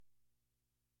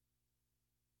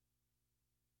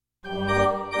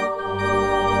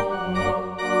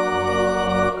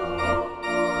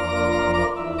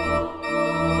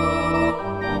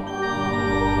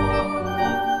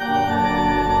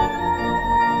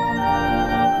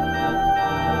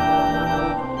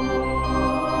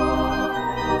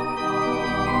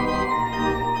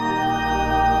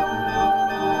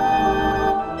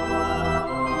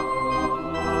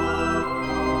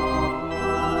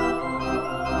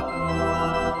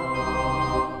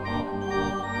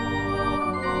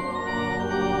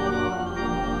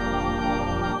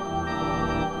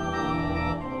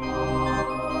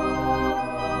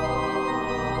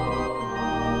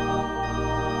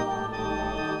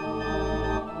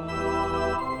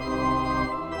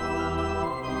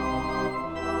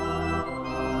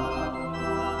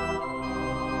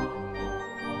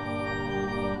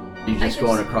just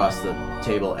going across the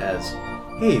table as,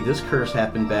 hey, this curse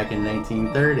happened back in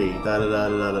 1930,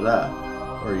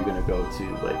 da-da-da-da-da-da. Or are you going to go to,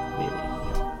 like,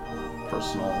 maybe,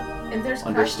 personal if there's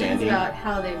understanding? Questions about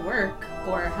how they work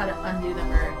or how to undo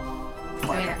them, or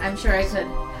I mean, I'm sure I could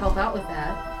help out with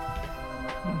that.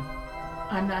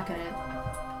 I'm not going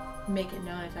to make it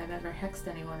known if I've ever hexed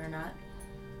anyone or not.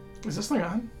 Is this thing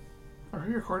on? Are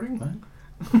we recording?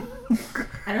 What?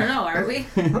 I don't know, are we?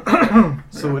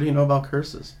 So what do you know about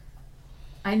curses?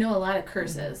 I know a lot of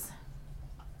curses.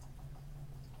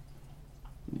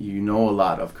 You know a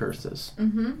lot of curses.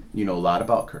 Mm-hmm. You know a lot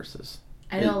about curses.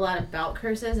 I know a lot about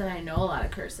curses, and I know a lot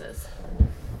of curses.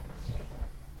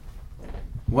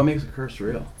 What makes a curse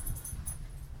real?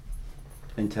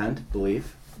 Intent?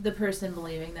 Belief? The person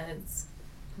believing that it's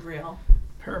real.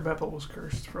 Parabellum was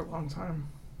cursed for a long time.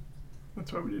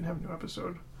 That's why we didn't have a new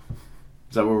episode.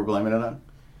 Is that what we're blaming it on?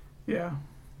 Yeah.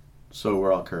 So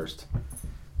we're all cursed.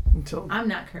 Until I'm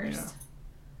not cursed.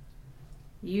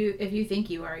 Yeah. If you think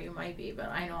you are, you might be, but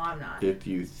I know I'm not. If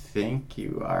you think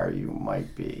you are, you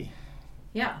might be.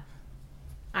 Yeah.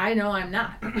 I know I'm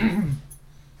not.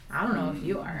 I don't know if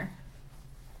you are.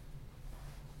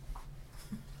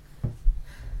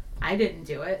 I didn't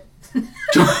do it.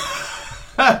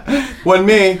 Wasn't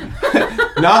me.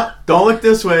 No, don't look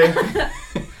this way.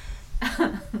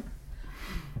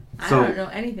 I don't know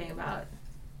anything about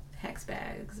hex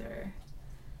bags or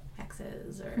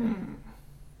hexes or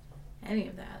any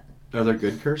of that. Are there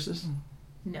good curses?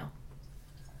 No.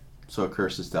 So a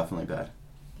curse is definitely bad.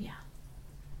 Yeah.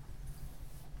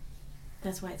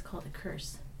 That's why it's called a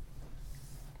curse.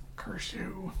 curse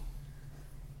you.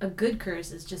 A good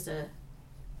curse is just a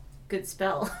good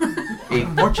spell. A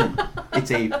fortune.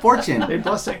 It's a fortune. A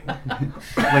blessing.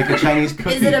 Like a Chinese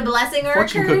cookie. Is it a blessing or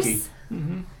fortune a curse? cookie.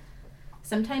 Mm-hmm.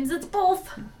 Sometimes it's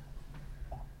both.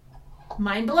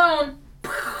 Mind blown.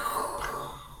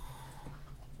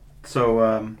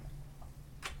 So,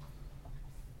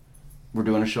 we're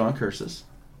doing a show on curses.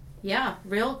 Yeah,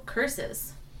 real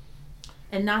curses.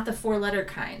 And not the 4-letter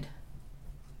kind.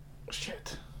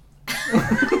 Shit.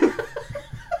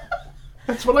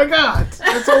 That's what I got.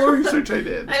 That's all the research I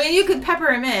did. I mean, you could pepper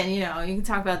them in, you know. You can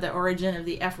talk about the origin of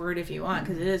the F word if you want,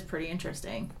 because it is pretty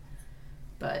interesting.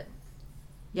 But,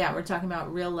 yeah, we're talking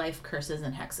about real life curses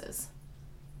and hexes.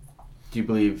 Do you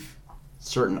believe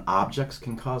certain objects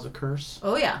can cause a curse?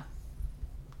 Oh, yeah.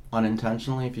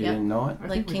 Unintentionally, if you Yep. didn't know it? I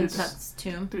Like think we King did Tut's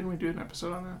tomb. Didn't we do an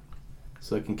episode on that?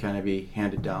 So it can kind of be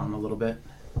handed down a little bit.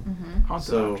 Mm-hmm.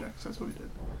 Haunted objects. That's what we did.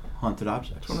 Haunted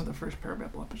objects. It's one of the first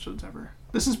Parababble episodes ever.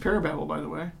 This is Parababble, by the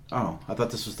way. Oh, I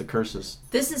thought this was the curses.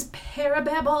 This is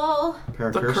Parababble. The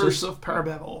Paracurses? curse of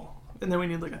Parababble. And then we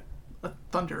need like a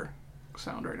thunder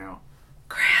sound right now.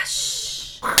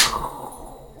 Crash.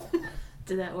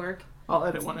 Did that work? I'll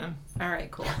edit one in. All right,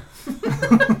 cool.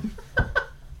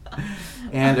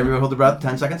 And everyone hold their breath.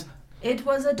 10 seconds. It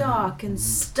was a dark and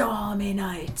stormy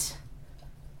night.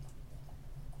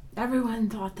 Everyone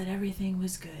thought that everything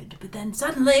was good, but then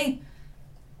suddenly...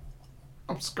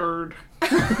 I'm scared.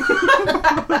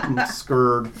 I'm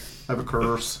scared. I have a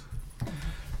curse.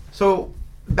 So,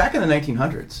 back in the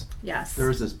 1900s, Yes. there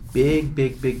was this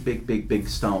big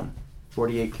stone.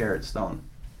 48 carat stone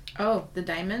Oh, the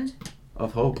diamond?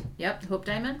 of hope. Yep, Hope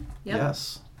Diamond? Yep.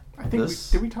 Yes. I think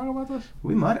did we talk about this?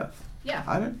 We might have.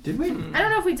 Yeah. Did we? I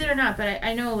don't know if we did or not, but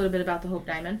I know a little bit about the Hope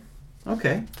Diamond.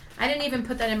 Okay. I didn't even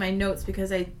put that in my notes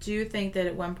because I do think that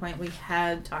at one point we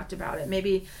had talked about it.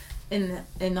 Maybe in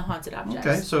the haunted objects.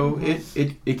 Okay, so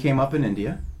it came up in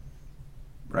India,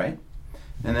 right?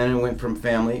 And then it went from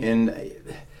family, and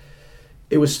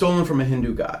it was stolen from a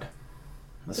Hindu god,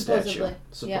 a statue,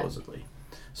 supposedly. Yeah.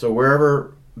 So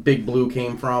wherever Big Blue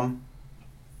came from,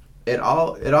 it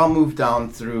all moved down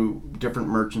through different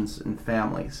merchants and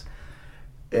families,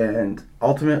 and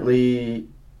ultimately,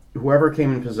 whoever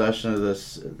came in possession of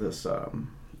this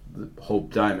the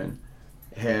Hope Diamond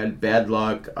had bad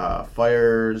luck,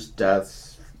 fires,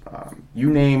 deaths,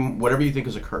 you name whatever you think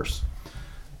is a curse.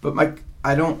 But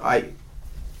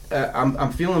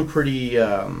I'm feeling pretty.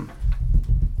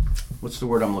 What's the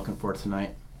word I'm looking for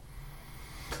tonight?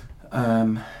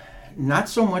 Not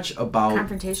so much about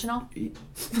Confrontational?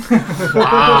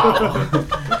 Wow.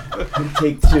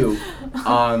 Take two.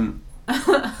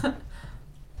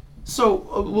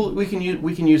 So we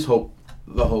can use hope.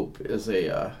 The hope as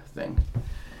a thing.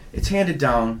 It's handed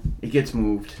down. It gets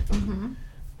moved. Mm-hmm.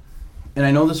 And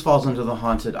I know this falls under the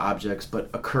haunted objects, but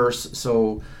a curse.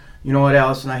 So, you know what,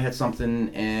 Alice and I had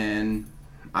something, and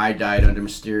I died under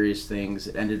mysterious things.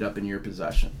 It ended up in your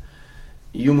possession.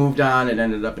 You moved on. It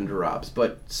ended up in Rob's.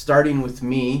 But starting with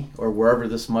me, or wherever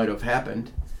this might have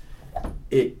happened,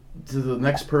 it to the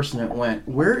next person that went,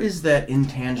 where is that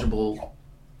intangible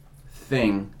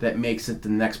thing that makes it the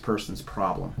next person's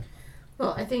problem?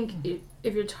 Well, I think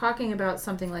if you're talking about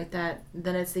something like that,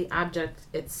 then it's the object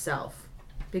itself,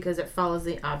 because it follows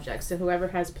the object. So whoever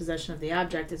has possession of the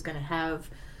object is going to have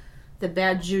the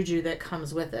bad juju that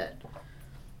comes with it.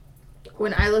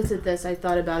 When I looked at this, I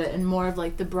thought about it in more of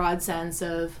like the broad sense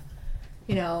of,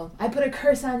 I put a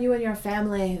curse on you and your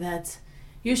family that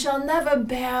you shall never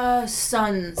bear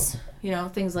sons,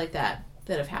 things like that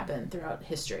have happened throughout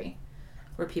history,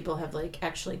 where people have like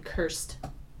actually cursed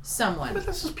someone. But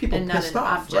this is people and not pissed an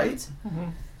off, object. right? Mm-hmm.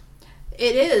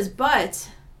 It is, but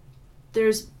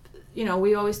there's,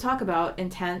 we always talk about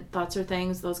intent, thoughts are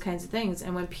things, those kinds of things.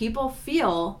 And when people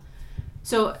feel,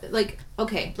 so like,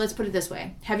 okay, let's put it this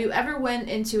way. Have you ever went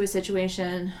into a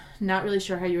situation, not really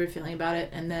sure how you were feeling about it,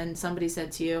 and then somebody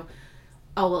said to you,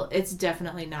 oh, well, it's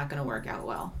definitely not going to work out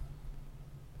well.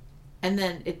 And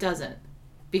then it doesn't.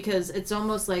 Because it's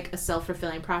almost like a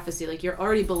self-fulfilling prophecy. Like you're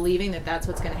already believing that that's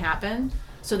what's going to happen.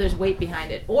 So there's weight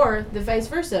behind it. Or the vice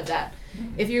versa of that.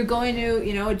 If you're going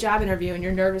to, a job interview and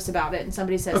you're nervous about it and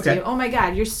somebody says to you, oh my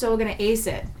God, you're so going to ace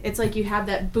it. It's like you have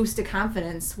that boost of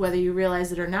confidence whether you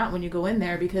realize it or not when you go in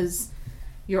there, because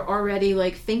you're already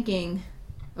like thinking,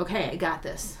 okay, I got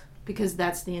this. Because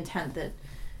that's the intent that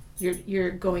you're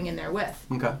going in there with.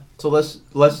 Okay. So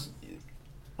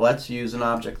let's use an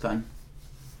object then.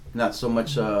 Not so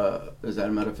much, is that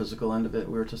a metaphysical end of it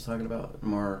we were just talking about?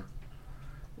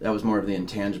 That was more of the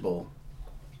intangible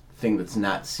thing that's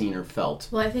not seen or felt.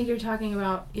 Well, I think you're talking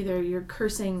about either you're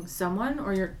cursing someone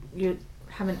or you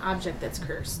have an object that's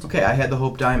cursed. Okay, I had the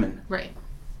Hope Diamond. Right.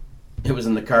 It was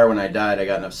in the car when I died. I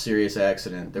got in a serious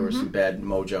accident. There was some bad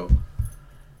mojo.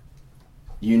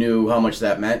 You knew how much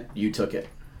that meant. You took it.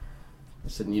 I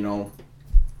said, and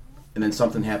then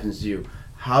something happens to you.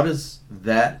 How does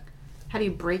that... How do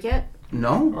you break it?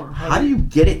 No. How do you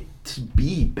get it to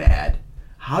be bad?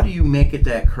 How do you make it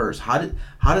that curse? How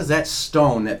does that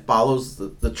stone that follows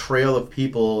the trail of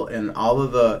people and all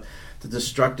of the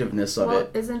destructiveness of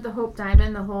it? Isn't the Hope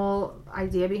Diamond, the whole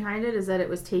idea behind it is that it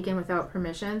was taken without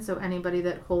permission, so anybody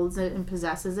that holds it and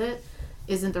possesses it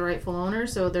isn't the rightful owner,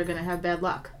 so they're going to have bad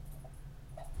luck.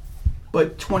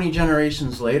 But 20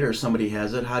 generations later, somebody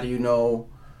has it. How do you know?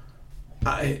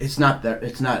 It's not that.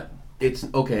 It's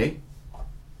okay.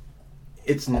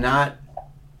 It's not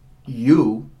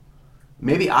you.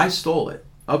 Maybe I stole it.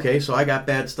 Okay, so I got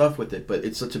bad stuff with it, but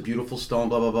it's such a beautiful stone,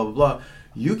 blah, blah, blah, blah, blah.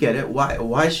 You get it.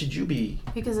 Why should you be?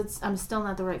 Because I'm still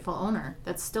not the rightful owner.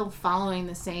 That's still following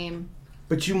the same...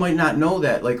 But you might not know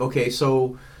that. Like, okay,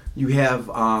 so you have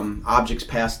objects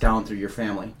passed down through your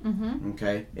family. Mm-hmm.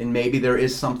 Okay? And maybe there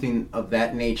is something of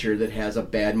that nature that has a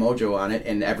bad mojo on it,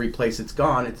 and every place it's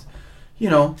gone, it's,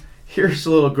 here's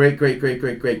a little great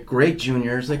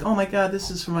junior. It's like, oh my God,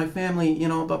 this is for my family,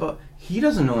 blah, blah. He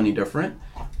doesn't know any different.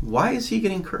 Why is he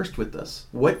getting cursed with this?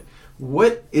 What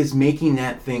is making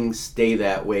that thing stay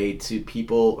that way to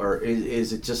people, or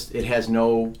is it just it has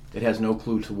no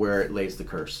clue to where it lays the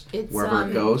curse? Wherever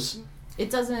it goes.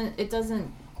 It's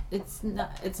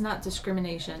not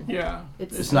discrimination. Yeah.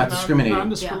 It's not discriminating.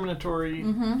 Non-discriminatory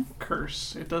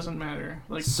curse. It doesn't matter.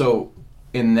 So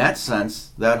in that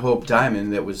sense, that Hope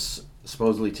Diamond that was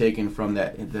supposedly taken from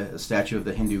the statue of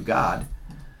the Hindu god,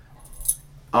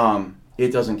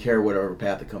 it doesn't care whatever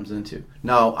path it comes into.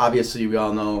 Now, obviously, we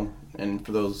all know, and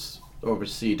for those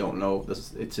overseas don't know,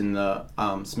 it's in the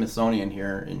Smithsonian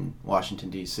here in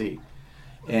Washington, D.C.,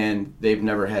 and they've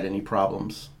never had any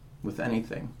problems with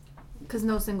anything. Because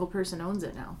no single person owns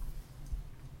it now.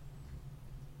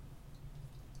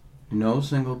 No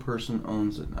single person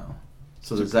owns it now.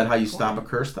 So is that how you stop a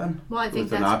curse then? Well, I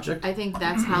think with an object? I think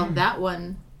that's how that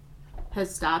one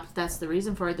has stopped. That's the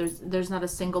reason for it. There's not a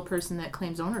single person that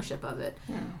claims ownership of it.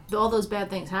 Yeah. All those bad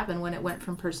things happen when it went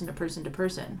from person to person to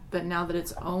person. But now that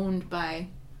it's owned by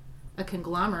a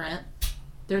conglomerate,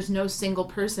 there's no single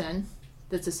person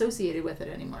that's associated with it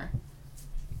anymore.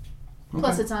 Okay.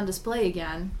 Plus, it's on display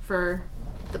again for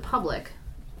the public.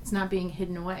 It's not being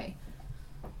hidden away.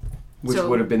 Which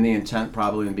would have been the intent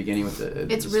probably in the beginning with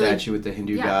the statue with the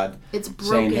Hindu god. It's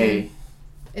broken. Saying, hey,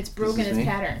 it's broken its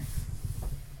pattern.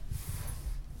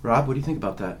 Rob, what do you think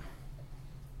about that?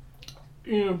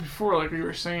 Before, like we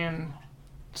were saying,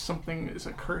 something is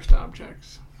a cursed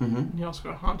object. Mm-hmm. And you also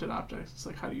got haunted objects. It's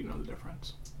like, how do you know the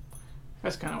difference?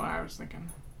 That's kind of what I was thinking.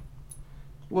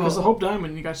 Because the Hope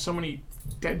Diamond, you got so many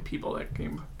dead people that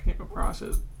came across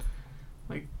it.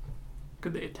 Like,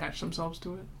 could they attach themselves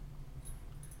to it?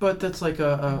 But that's like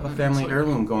a family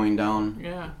heirloom going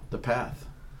down the path.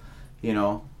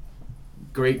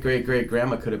 Great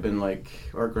grandma could have been like,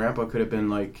 or grandpa could have been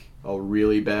like, a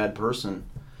really bad person,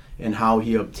 and how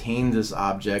he obtained this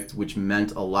object, which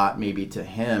meant a lot maybe to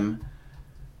him.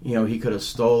 You know, he could have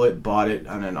stole it, bought it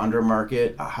on an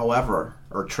undermarket, however,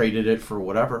 or traded it for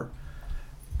whatever.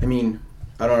 I mean,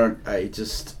 if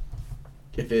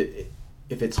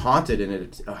it's haunted and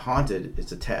it's haunted,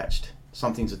 it's attached.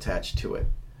 Something's attached to it.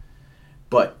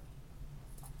 But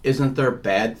isn't there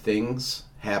bad things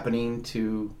happening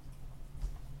to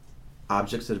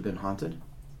objects that have been haunted?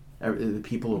 The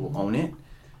people who own it,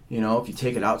 you know, if you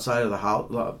take it outside of the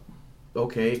house,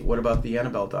 okay, what about the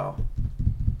Annabelle doll?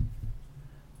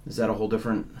 Is that a whole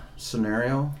different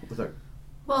scenario?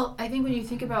 Well, I think when you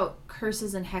think about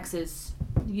curses and hexes,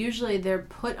 usually they're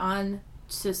put on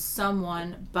to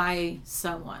someone by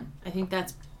someone. I think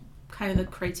that's kind of the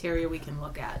criteria we can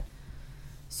look at.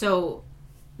 So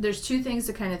there's two things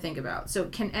to kind of think about. So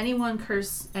can anyone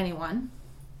curse anyone?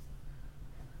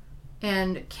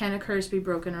 And can a curse be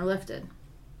broken or lifted?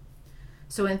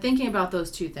 So in thinking about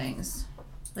those two things,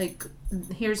 like,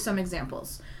 here's some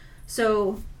examples.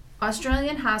 So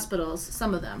Australian hospitals,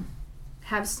 some of them,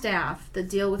 have staff that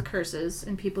deal with curses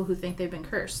and people who think they've been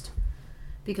cursed,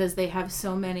 because they have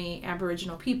so many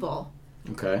Aboriginal people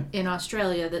in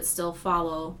Australia that still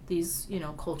follow these, you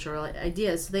know, cultural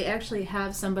ideas. So they actually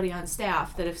have somebody on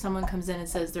staff that if someone comes in and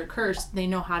says they're cursed, they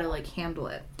know how to, like, handle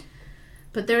it.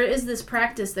 But there is this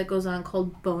practice that goes on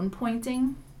called bone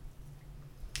pointing.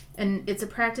 And it's a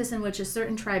practice in which a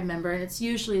certain tribe member, and it's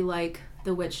usually like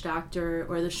the witch doctor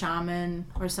or the shaman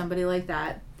or somebody like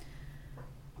that,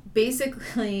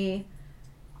 basically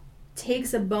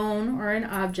takes a bone or an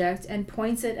object and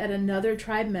points it at another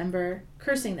tribe member,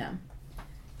 cursing them.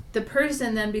 The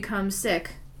person then becomes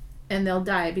sick and they'll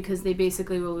die because they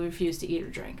basically will refuse to eat or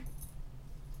drink.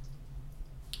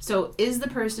 So is the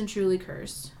person truly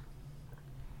cursed?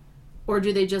 Or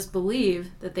do they just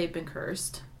believe that they've been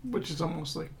cursed? Which is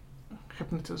almost like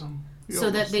hypnotism. So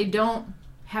that they don't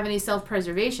have any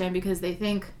self-preservation because they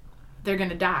think they're going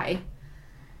to die.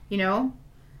 You know?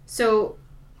 So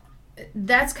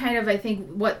that's kind of, I think,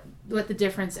 what the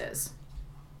difference is.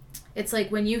 It's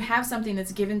like when you have something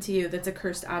that's given to you that's a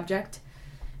cursed object,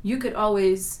 you could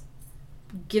always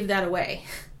give that away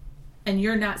and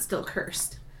you're not still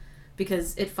cursed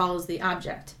because it follows the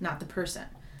object, not the person.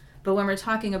 But when we're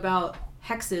talking about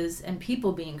hexes and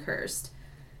people being cursed,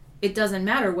 it doesn't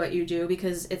matter what you do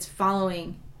because it's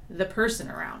following the person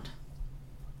around.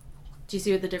 Do you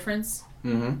see what the difference?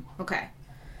 Mm-hmm. Okay.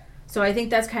 So I think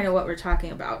that's kind of what we're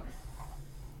talking about.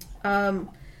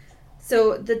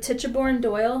 So the Tichborne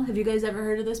Doyle, have you guys ever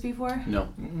heard of this before? No.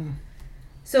 Mm-mm.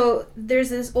 So there's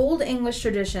this old English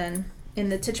tradition in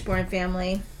the Tichborne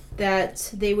family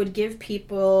that they would give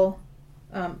people,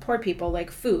 poor people,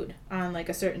 like food on like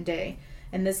a certain day.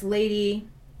 And this lady,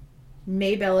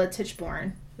 Maybella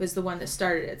Tichborne, was the one that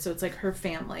started it. So it's like her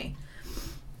family.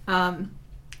 And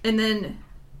then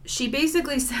she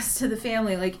basically says to the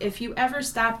family, like, if you ever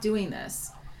stop doing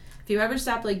this, if you ever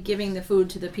stop like giving the food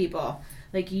to the people,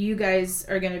 like you guys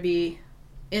are going to be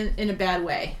in a bad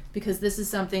way because this is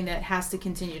something that has to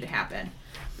continue to happen.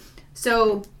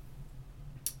 So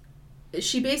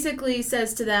she basically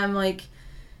says to them, like,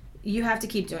 you have to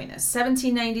keep doing this.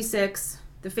 1796,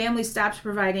 the family stopped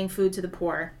providing food to the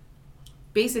poor,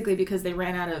 basically because they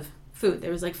ran out of food.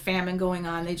 There was like famine going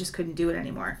on. They just couldn't do it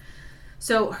anymore.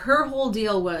 So her whole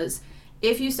deal was,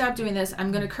 if you stop doing this,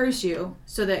 I'm going to curse you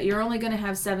so that you're only going to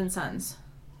have 7 sons.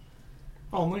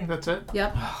 Only? That's it?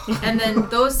 Yep. And then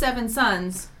those 7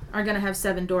 sons are going to have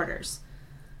 7 daughters.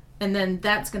 And then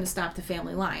that's going to stop the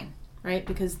family line, right?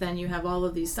 Because then you have all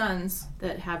of these sons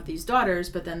that have these daughters,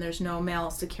 but then there's no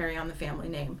males to carry on the family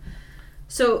name.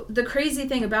 So the crazy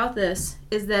thing about this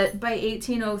is that by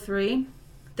 1803,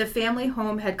 the family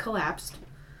home had collapsed.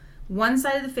 One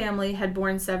side of the family had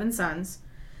borne 7 sons,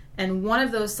 and one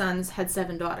of those sons had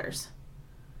 7 daughters.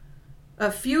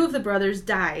 A few of the brothers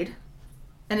died.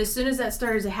 And as soon as that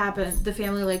started to happen, the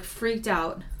family like freaked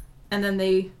out, and then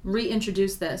they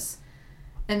reintroduced this.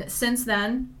 And since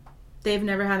then, they've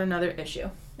never had another issue.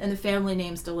 And the family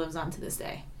name still lives on to this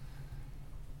day.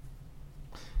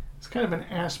 It's kind of an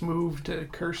ass move to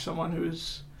curse someone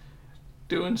who's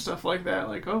doing stuff like that.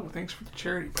 Like, oh, thanks for the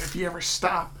charity, but if you ever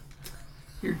stop,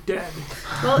 you're dead.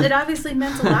 Well, it obviously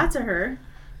meant a lot to her.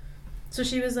 So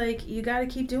she was like, you got to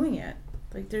keep doing it.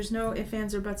 Like, there's no ifs,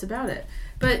 ands, or buts about it.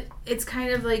 But it's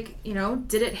kind of like, you know,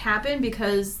 did it happen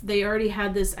because they already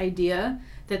had this idea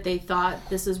that they thought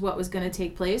this is what was going to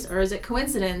take place? Or is it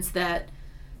coincidence that,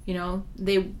 you know,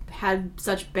 they had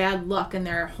such bad luck and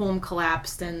their home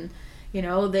collapsed and, you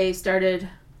know, they started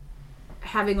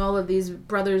having all of these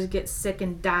brothers get sick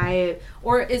and die?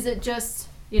 Or is it just,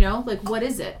 you know, like, what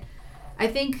is it? I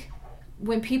think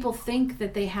when people think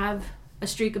that they have a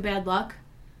streak of bad luck,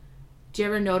 do you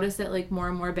ever notice that like more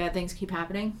and more bad things keep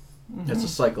happening? Mm-hmm. It's a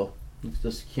cycle. You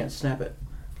just can't snap it.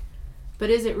 But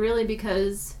is it really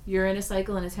because you're in a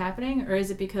cycle and it's happening, or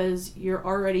is it because you're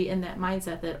already in that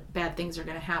mindset that bad things are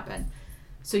going to happen?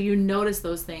 So you notice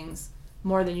those things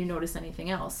more than you notice anything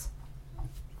else.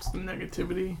 It's the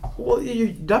negativity. Well, you're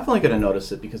definitely going to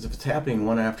notice it because if it's happening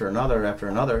one after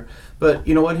another. But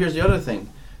you know what? Here's the other thing.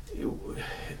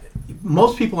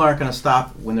 Most people aren't going to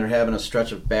stop when they're having a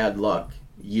stretch of bad luck.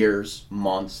 Years,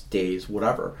 months, days,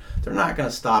 whatever. They're not going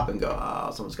to stop and go,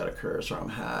 oh, someone's got a curse, or I'm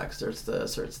hexed, there's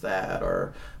this, or it's that,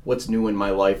 or what's new in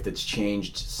my life that's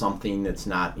changed something that's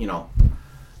not,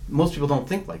 Most people don't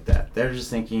think like that. They're just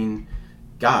thinking,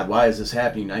 God, why is this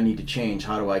happening? I need to change.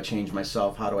 How do I change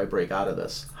myself? How do I break out of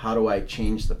this? How do I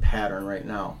change the pattern right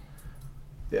now?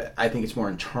 I think it's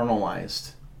more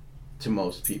internalized to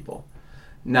most people.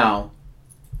 Now,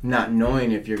 not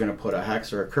knowing if you're going to put a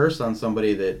hex or a curse on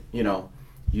somebody that,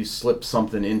 you slip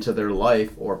something into their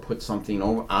life or put something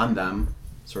on them,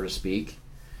 so to speak,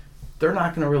 they're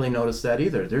not going to really notice that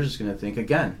either. They're just going to think,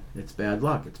 again, it's bad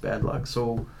luck.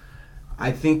 So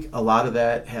I think a lot of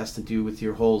that has to do with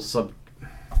your whole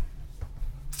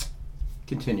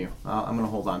Continue. I'm going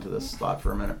to hold on to this thought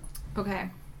for a minute. Okay.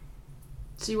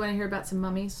 So you want to hear about some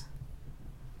mummies?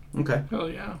 Okay. Hell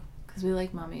yeah. Because we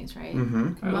like mummies, right?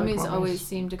 Mm-hmm. Mummies always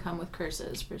seem to come with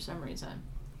curses for some reason.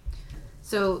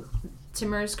 So,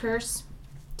 Timur's curse.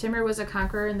 Timur was a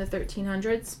conqueror in the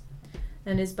 1300s,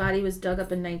 and his body was dug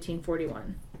up in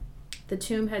 1941. The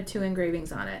tomb had 2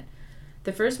 engravings on it.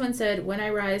 The first one said, "When I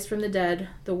rise from the dead,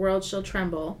 the world shall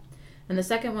tremble." And the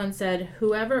second one said,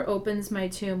 "Whoever opens my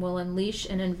tomb will unleash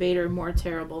an invader more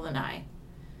terrible than I."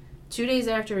 2 days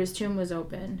after his tomb was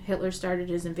open, Hitler started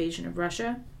his invasion of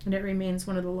Russia, and it remains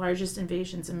one of the largest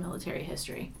invasions in military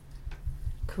history.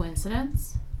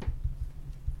 Coincidence?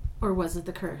 Or was it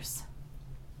the curse?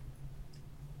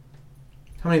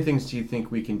 How many things do you think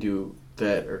we can do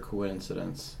that are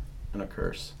coincidence and a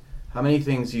curse? How many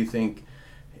things do you think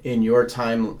in your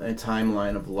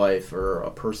timeline of life or a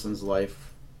person's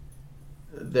life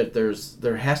that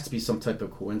there has to be some type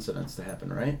of coincidence to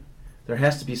happen, right? There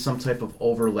has to be some type of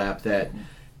overlap that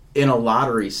in a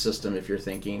lottery system, if you're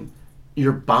thinking,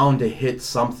 you're bound to hit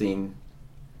something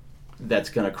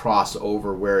that's going to cross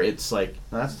over where it's like,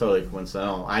 that's totally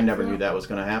coincidental. I never knew that was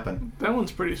going to happen. That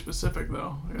one's pretty specific,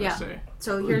 though, I gotta say.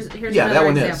 So here's yeah, another that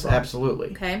one example. is, absolutely.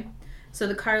 Okay. So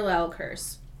the Carlisle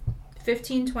curse.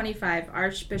 1525,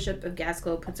 Archbishop of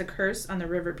Glasgow puts a curse on the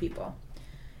river people.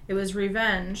 It was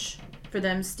revenge for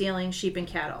them stealing sheep and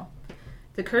cattle.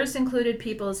 The curse included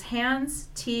people's hands,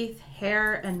 teeth,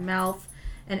 hair, and mouth,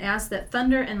 and asked that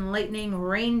thunder and lightning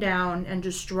rain down and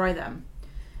destroy them.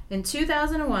 In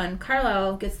 2001,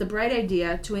 Carlisle gets the bright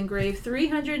idea to engrave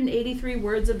 383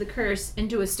 words of the curse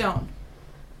into a stone.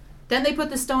 Then they put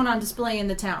the stone on display in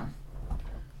the town.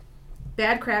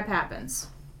 Bad crap happens.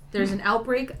 There's an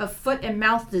outbreak of foot and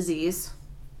mouth disease,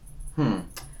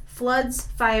 floods,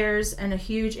 fires, and a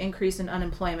huge increase in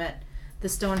unemployment. The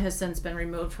stone has since been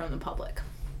removed from the public.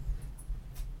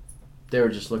 They were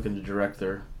just looking to direct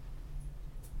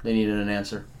they needed an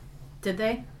answer. Did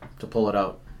they? To pull it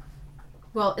out.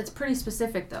 Well, it's pretty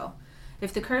specific, though.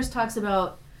 If the curse talks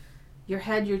about your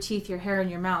head, your teeth, your hair, and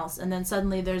your mouth, and then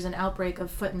suddenly there's an outbreak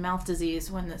of foot and mouth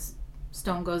disease when this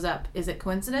stone goes up, is it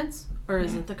coincidence or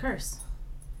is it the curse?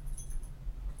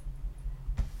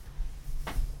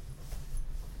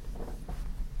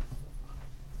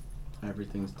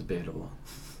 Everything's debatable.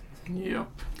 Yep.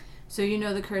 So you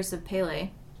know the curse of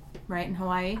Pele, right, in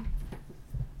Hawaii?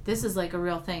 This is like a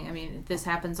real thing. I mean, this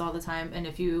happens all the time, and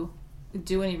if you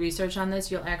do any research on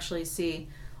this, you'll actually see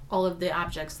all of the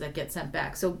objects that get sent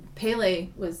back. So Pele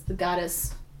was the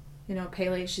goddess,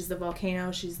 Pele, she's the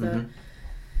volcano, she's the...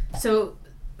 Mm-hmm. So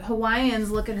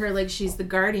Hawaiians look at her like she's the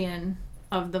guardian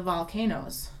of the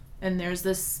volcanoes. And there's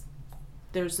this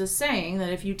saying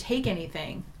that if you take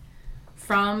anything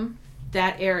from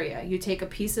that area, you take a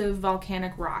piece of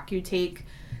volcanic rock, you take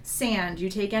sand, you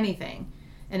take anything,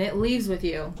 and it leaves with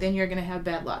you, then you're going to have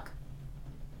bad luck.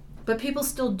 But people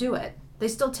still do it. They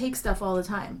still take stuff all the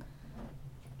time.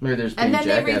 Maybe and then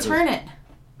they return it.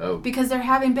 Oh. Because they're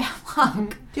having bad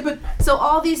luck. Yeah, but so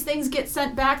all these things get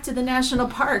sent back to the national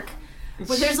park.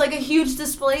 But there's like a huge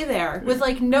display there with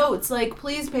like notes like,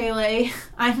 "Please, Pele,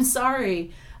 I'm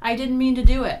sorry. I didn't mean to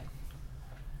do it."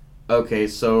 Okay,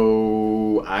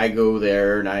 so I go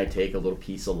there and I take a little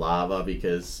piece of lava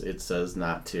because it says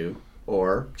not to,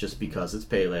 or just because it's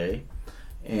Pele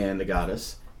and the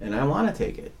goddess, and I want to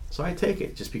take it. So I take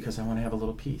it just because I want to have a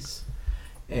little piece.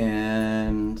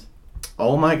 And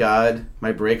Oh my God,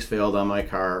 my brakes failed on my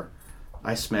car.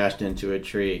 I smashed into a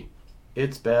tree.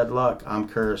 It's bad luck. I'm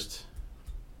cursed.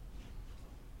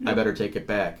 I better take it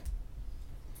back.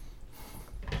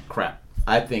 Crap.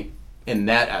 I think in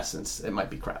that essence, it might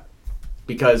be crap.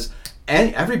 Because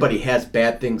everybody has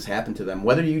bad things happen to them.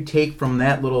 Whether you take from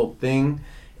that little thing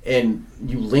and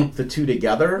you link the two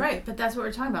together. Right, but that's what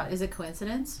we're talking about. Is it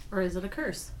coincidence or is it a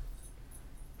curse?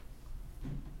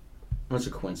 What's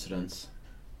a coincidence?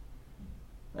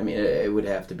 I mean, it would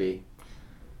have to be.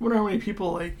 I wonder how many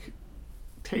people, like,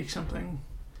 take something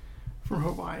from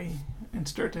Hawaii and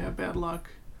start to have bad luck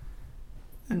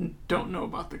and don't know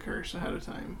about the curse ahead of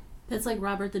time. That's like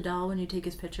Robert the Doll when you take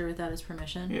his picture without his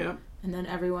permission. Yeah. And then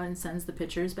everyone sends the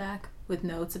pictures back with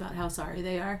notes about how sorry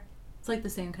they are. It's like the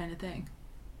same kind of thing.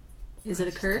 Is it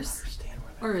a curse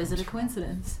or is it a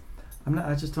coincidence?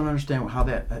 I just don't understand how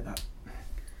that.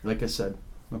 Like I said,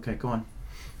 okay, go on.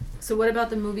 So what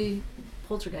about the movie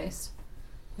Poltergeist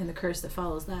and the curse that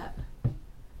follows that?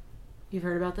 You've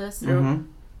heard about this? Mm-hmm.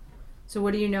 So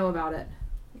what do you know about it?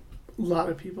 A lot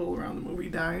of people around the movie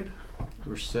died.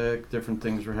 We're sick. Different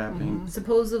things were happening. Mm-hmm.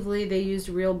 Supposedly they used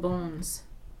real bones.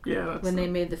 Yeah, that's when they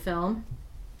made the film,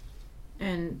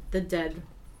 and the dead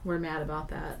were mad about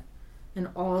that, and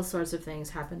all sorts of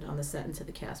things happened on the set and to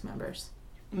the cast members.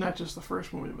 Not just the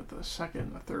first movie, but the second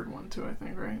and the third one too, I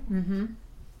think, right? Mm-hmm.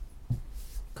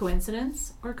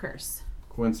 Coincidence or curse?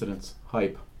 Coincidence.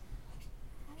 Hype.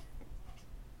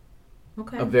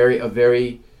 Okay. A very,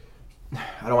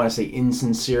 I don't want to say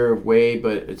insincere way,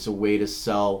 but it's a way to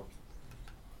sell.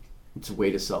 It's a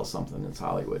way to sell something. It's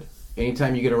Hollywood.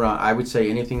 Anytime you get around, I would say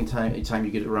anytime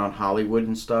you get around Hollywood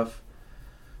and stuff,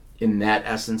 in that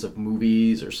essence of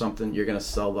movies or something, you're going to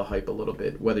sell the hype a little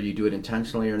bit, whether you do it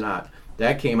intentionally or not.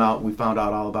 That came out, we found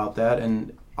out all about that,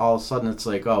 and all of a sudden it's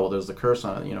like, oh, well, there's the curse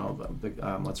on it, you know,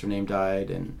 what's her name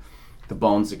died, and the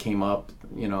bones that came up,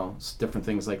 you know, different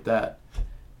things like that.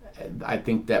 I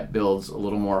think that builds a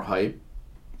little more hype.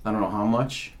 I don't know how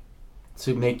much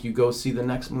to make you go see the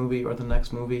next movie or the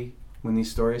next movie when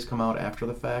these stories come out after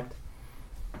the fact.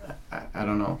 I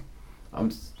don't know.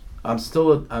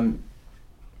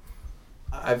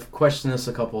 I've questioned this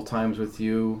a couple of times with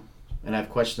you, and I've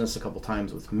questioned this a couple of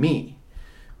times with me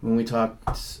when we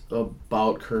talked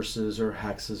about curses or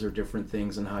hexes or different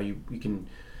things and how you can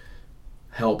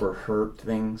help or hurt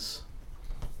things.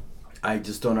 I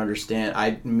just don't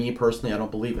understand. Me personally, I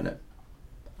don't believe in it.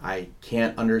 I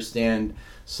can't understand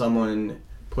someone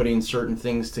putting certain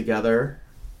things together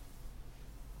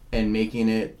and making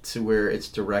it to where it's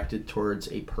directed towards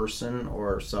a person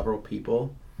or several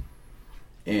people,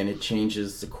 and it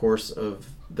changes the course of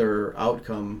their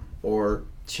outcome or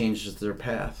changes their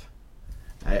path.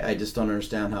 I just don't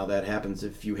understand how that happens.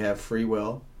 If you have free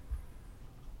will,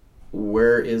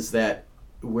 where is that?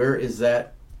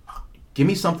 Give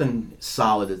me something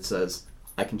solid that says,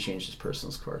 I can change this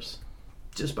person's course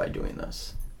just by doing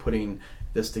this. Putting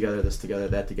this together,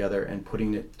 that together, and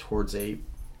putting it towards a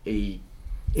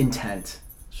intent,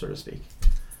 so to speak.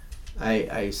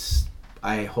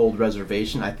 I hold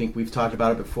reservation. I think we've talked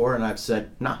about it before, and I've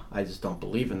said, nah, I just don't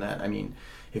believe in that. I mean,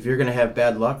 if you're going to have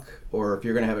bad luck or if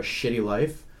you're going to have a shitty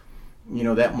life, you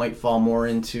know, that might fall more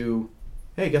into,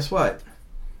 hey, guess what?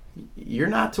 You're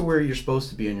not to where you're supposed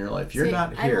to be in your life. You're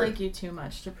not here. I like you too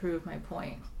much to prove my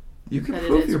point. You can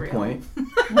prove your point.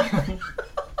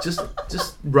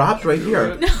 just Rob's right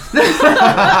here.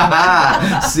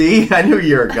 See, I knew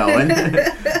you were going.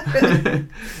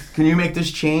 Can you make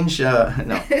this change?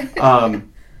 No.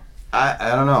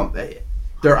 I don't know.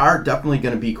 There are definitely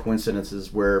going to be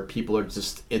coincidences where people are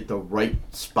just at the right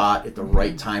spot at the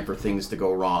right time for things to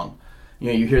go wrong. You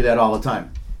know, you hear that all the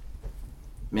time.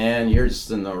 Man, you're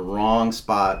just in the wrong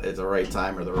spot at the right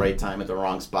time or the right time at the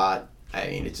wrong spot. I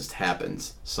mean, it just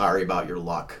happens. Sorry about your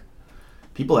luck.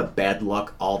 People have bad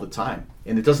luck all the time.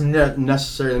 And it doesn't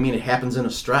necessarily mean it happens in a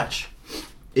stretch.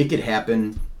 It could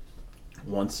happen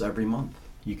once every month.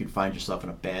 You could find yourself in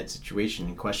a bad situation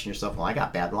and question yourself, well, I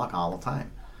got bad luck all the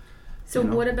time. So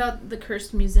what about the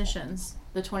cursed musicians,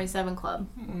 the 27 Club?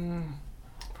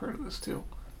 I've heard of this too.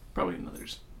 Probably another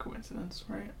coincidence,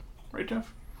 right? Right,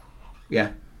 Jeff?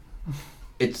 Yeah.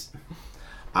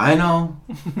 I know,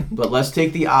 but let's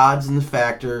take the odds and the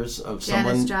factors of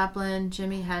someone. Janis Joplin,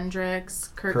 Jimi Hendrix,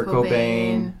 Kurt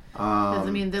Cobain. I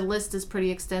mean, the list is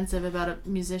pretty extensive about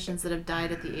musicians that have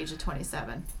died at the age of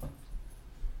 27.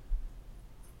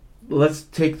 Let's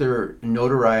take their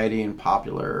notoriety and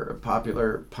popularity.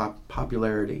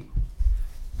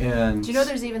 And do you know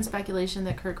there's even speculation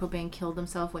that Kurt Cobain killed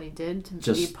himself when he did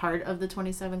to be part of the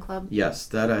 27 Club? Yes,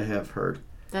 that I have heard.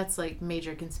 That's like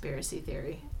major conspiracy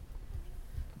theory.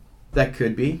 That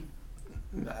could be.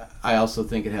 I also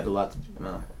think it had a lot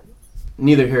to...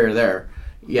 neither here or there.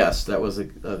 Yes, that was a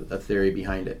theory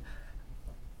behind it.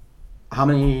 How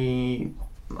many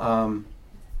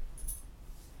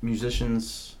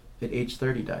musicians at age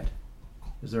 30 died?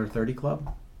 Is there a 30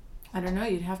 club? I don't know.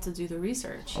 You'd have to do the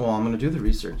research. Well, I'm going to do the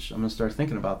research. I'm going to start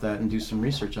thinking about that and do some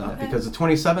research on it. Because the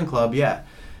 27 club,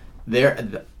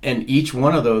 there, and each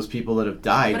one of those people that have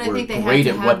died were great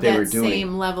at what they were doing.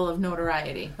 Same level of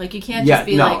notoriety. Like you can't just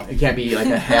be it can't be like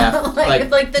a half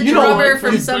like the drummer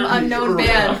from some unknown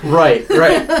band. Right.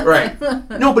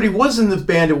 No, but he was in the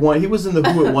band at one. He was in the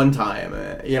Who at one time.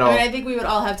 I think we would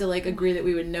all have to agree that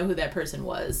we would know who that person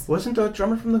was. Wasn't a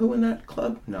drummer from the Who in that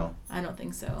club? No, I don't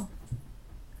think so.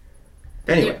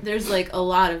 Anyway, there's a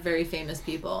lot of very famous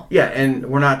people. Yeah, and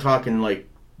we're not talking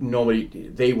nobody.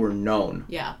 They were known.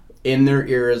 Yeah. In their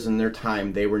eras and their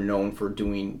time, they were known for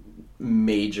doing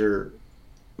major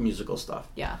musical stuff.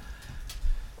 Yeah.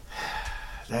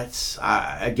 That's,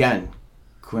 again,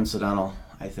 coincidental,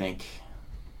 I think.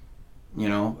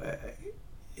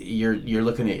 You're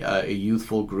looking at a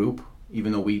youthful group,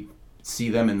 even though we see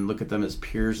them and look at them as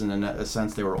peers, and in a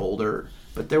sense they were older,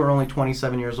 but they were only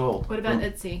 27 years old. What about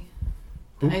Ötzi,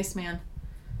 the Iceman?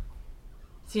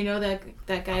 So you know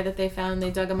that guy that they found,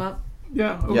 they dug him up?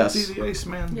 Yeah, Ötzi the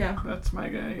Iceman. Yeah. That's my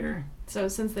guy here. So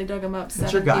since they dug him up,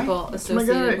 7 people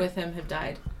associated with him have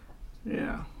died.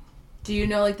 Yeah. Do you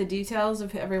know the details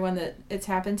of everyone that it's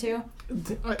happened to?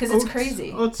 Because it's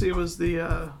crazy. Ötzi was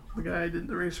the guy I did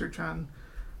the research on.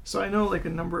 So I know a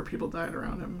number of people died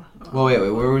around him. Well, wait,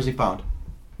 where was he found?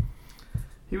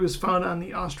 He was found on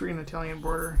the Austrian-Italian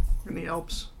border in the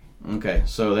Alps. Okay,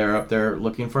 so they're up there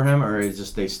looking for him, or is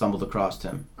just they stumbled across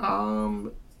him?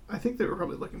 I think they were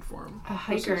probably looking for him. A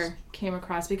hiker came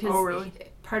across because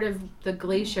part of the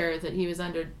glacier that he was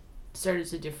under started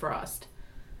to defrost.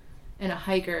 And a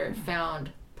hiker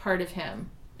found part of him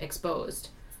exposed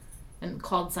and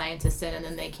called scientists in, and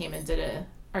then they came and did an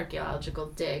archaeological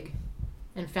dig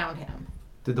and found him.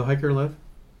 Did the hiker live?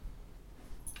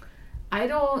 I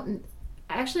don't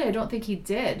think he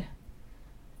did.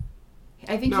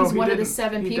 I think he's one of the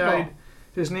 7 people. Died.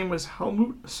 His name was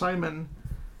Helmut Simon,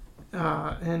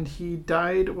 and he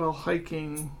died while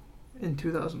hiking in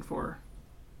 2004.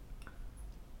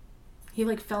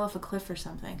 He fell off a cliff or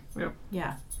something. Yep.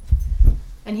 Yeah.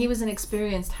 And he was an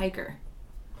experienced hiker.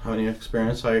 How many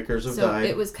experienced hikers have died? So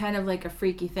it was kind of a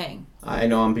freaky thing. I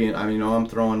know I'm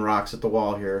throwing rocks at the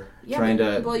wall here, trying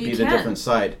to be the different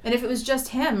side. And if it was just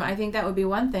him, I think that would be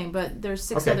one thing. But there's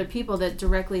 6 other people that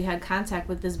directly had contact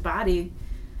with this body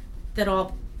that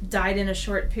all died in a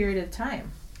short period of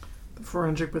time. The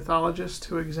forensic pathologist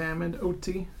who examined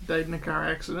Ötzi died in a car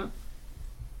accident.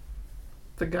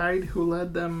 The guide who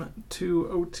led them to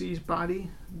Ötzi's body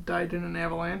died in an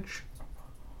avalanche.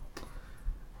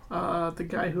 The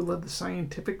guy who led the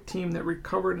scientific team that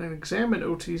recovered and examined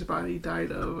Ötzi's body died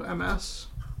of MS.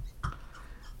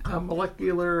 A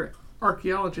molecular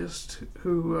archaeologist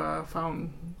who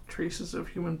found traces of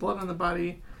human blood on the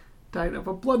body died of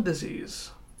a blood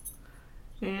disease.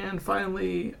 And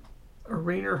finally,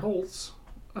 Rainer Holz,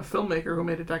 a filmmaker who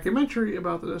made a documentary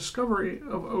about the discovery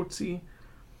of Ötzi,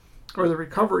 or the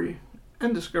recovery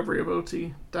and discovery of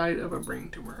Ötzi, died of a brain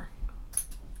tumor.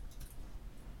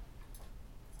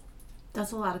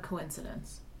 That's a lot of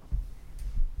coincidence.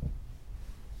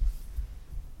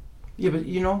 Yeah, but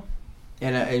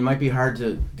and it might be hard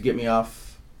to get me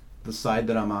off the side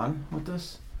that I'm on with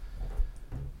this.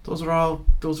 Those are all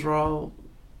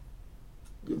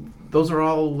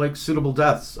suitable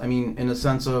deaths. I mean, in the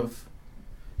sense of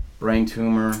brain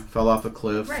tumor, fell off a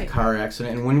cliff, car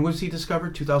accident. And when was he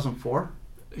discovered? 2004?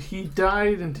 He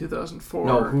died in 2004.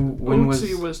 No,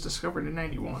 Ötzi was discovered in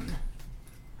 91.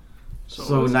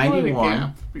 So 91 a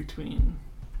gap between.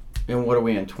 And what are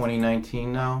we in,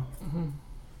 2019 now? Mm-hmm.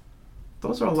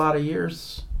 Those are a lot of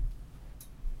years.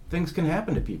 Things can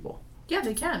happen to people. Yeah,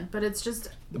 they can, but it's just.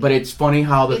 But it's funny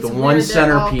how that the one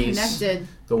centerpiece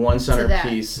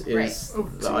is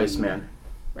the Iceman.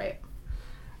 Right.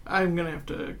 I'm gonna have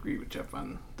to agree with Jeff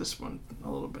on this one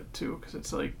a little bit too, because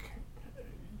it's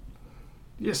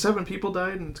 7 people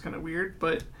died, and it's kind of weird,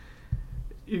 but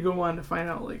you go on to find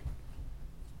out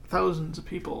thousands of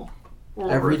people,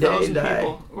 every day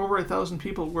die. Over 1,000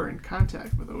 people were in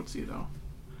contact with Ötzi, though.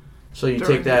 So you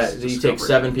take that, you take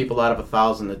 7 people out of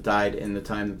 1,000 that died in the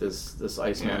time that this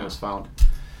Iceman was found.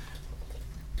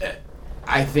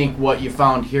 I think what you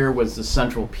found here was the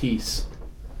central piece,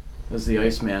 was the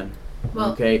Iceman.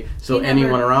 Well, okay, so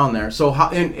anyone around there. So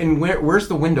how and where's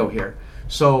the window here?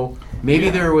 So maybe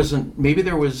there was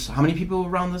how many people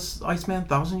around this Iceman?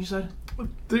 1,000, you said?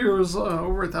 There was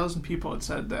over 1,000 people. It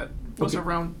said that was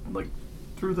around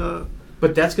through the.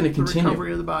 But that's going to continue.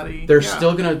 Recovery of the body. They're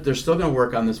still gonna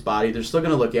work on this body. They're still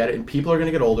gonna look at it, and people are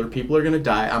gonna get older. People are gonna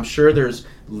die. I'm sure there's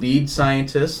lead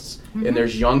scientists and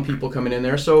there's young people coming in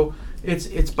there. So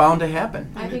it's bound to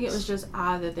happen. I think it was just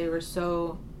odd that they were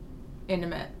so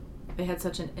intimate. They had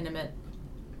such an intimate,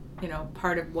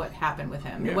 part of what happened with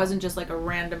him. Yeah. It wasn't just like a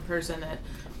random person that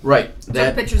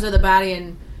took pictures of the body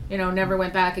and never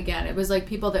went back again. It was like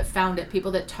people that found it,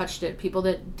 people that touched it, people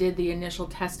that did the initial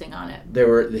testing on it.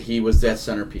 He was that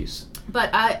centerpiece. But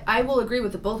I will agree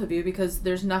with the both of you because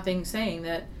there's nothing saying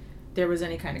that there was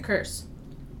any kind of curse.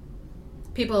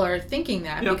 People are thinking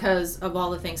that because of all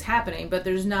the things happening, but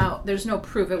there's no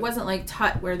proof. It wasn't like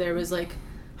Tut where there was like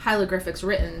hieroglyphics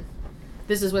written,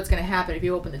 this is what's going to happen if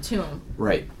you open the tomb.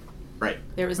 Right.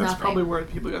 There was nothing. That's probably where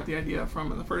people got the idea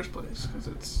from in the first place, because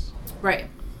it's... Right.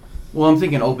 Well, I'm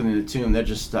thinking opening the tomb, they're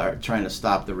just trying to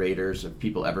stop the raiders if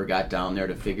people ever got down there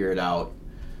to figure it out,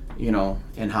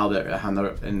 and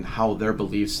how their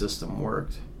belief system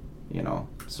worked,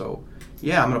 So,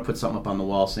 yeah, I'm going to put something up on the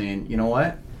wall saying, you know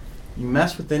what? You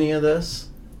mess with any of this,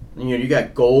 and, you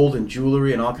got gold and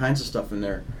jewelry and all kinds of stuff in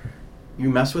there. You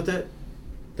mess with it,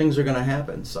 things are going to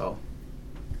happen. So,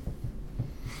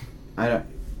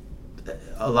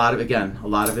 a lot of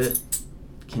it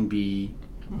can be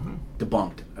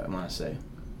debunked, I want to say.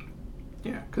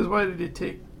 Yeah, because why did it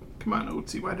take... Come on,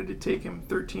 Otzi. Why did it take him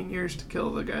 13 years to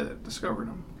kill the guy that discovered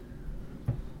him?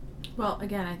 Well,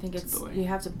 again, I think you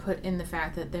have to put in the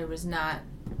fact that there was not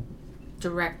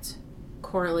direct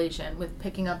correlation with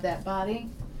picking up that body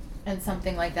and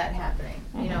something like that happening,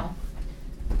 Yeah.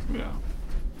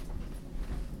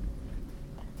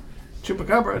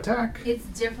 Chupacabra attack. It's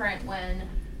different when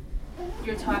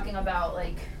you're talking about,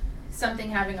 like, something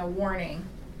having a warning,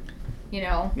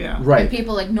 Yeah. Right. And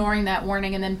people ignoring that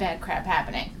warning and then bad crap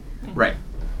happening. Right.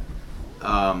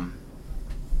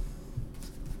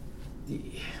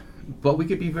 But we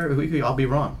could all be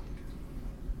wrong.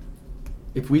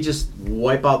 If we just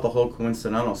wipe out the whole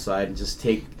coincidental side and just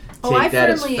take that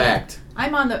as fact.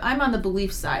 I'm on the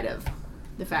belief side of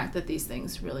the fact that these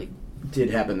things really did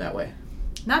happen that way.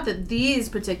 Not that these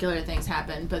particular things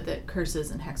happen, but that curses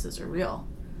and hexes are real.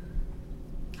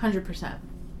 100%.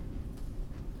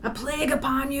 A plague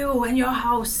upon you and your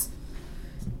house.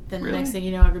 Then the next thing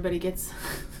you know, everybody gets.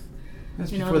 That's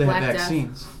before they had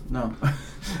vaccines. Death. No.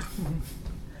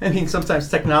 I mean, sometimes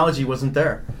technology wasn't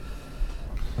there.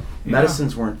 Yeah.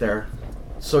 Medicines weren't there.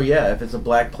 So yeah, if it's a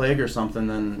black plague or something,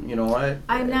 then you know what?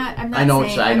 I'm not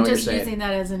I'm just using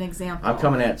that as an example. I'm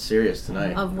coming at serious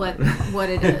tonight. Of what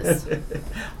it is.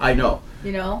 I know.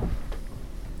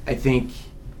 I think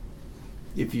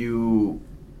if you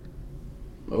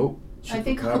I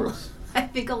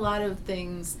think a lot of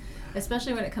things,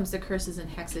 especially when it comes to curses and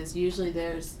hexes, usually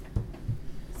there's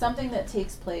something that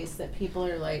takes place that people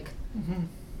are like,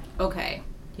 okay,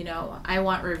 I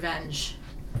want revenge.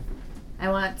 I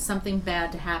want something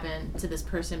bad to happen to this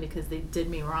person because they did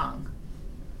me wrong.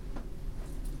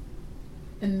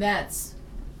 And that's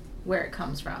where it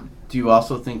comes from. Do you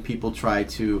also think people try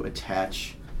to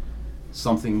attach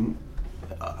something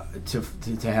to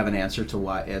have an answer to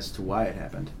why it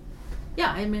happened?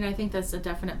 Yeah, I mean, I think that's a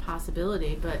definite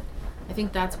possibility, but I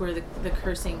think that's where the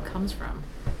cursing comes from.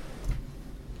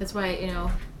 That's why,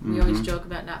 we always joke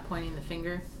about not pointing the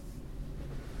finger.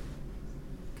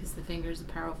 Because the finger is a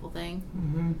powerful thing.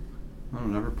 I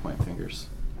don't ever point fingers.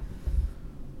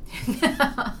 Point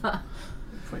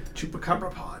the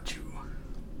chupacabra paw at you.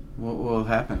 What will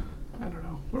happen? I don't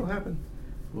know. What will happen?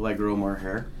 Will I grow more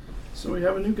hair? So we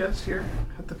have a new guest here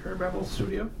at the Parababble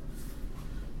studio.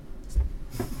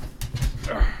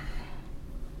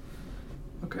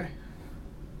 Okay.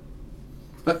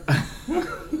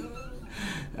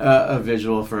 A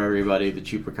visual for everybody. The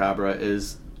chupacabra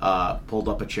is pulled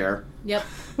up a chair. Yep.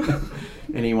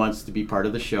 And he wants to be part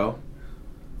of the show.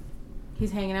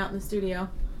 He's hanging out in the studio.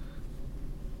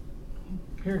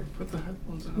 Here, put the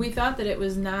headphones on. We thought that it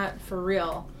was not for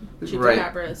real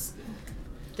chupacabras. Right.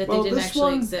 That they didn't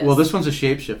actually exist. Well, this one's a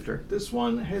shapeshifter. This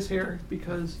one has hair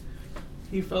because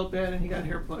he felt bad and he got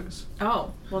hair plugs.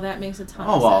 Oh, well, that makes a ton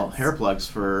of sense. Oh, well, hair plugs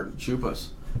for chupas.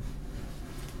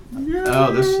 Yeah.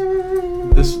 Oh,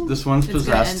 this one's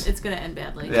possessed. It's going to end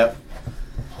badly. Yep.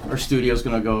 Our studio's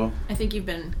going to go. I think you've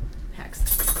been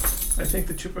hexed. I think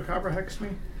the chupacabra hexed me.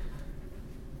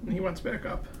 And he wants back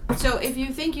up. So if you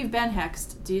think you've been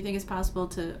hexed, do you think it's possible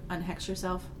to unhex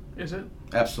yourself? Is it?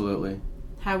 Absolutely.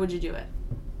 How would you do it?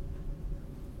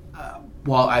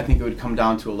 Well, I think it would come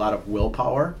down to a lot of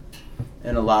willpower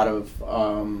and a lot of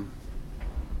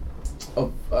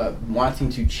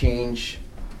wanting to change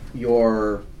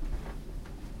your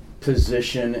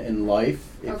position in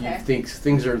life, if you think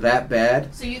things are that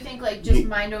bad. So you think like just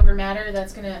mind over matter,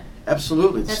 that's gonna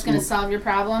absolutely that's gonna solve your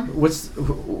problem? What's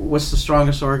the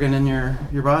strongest organ in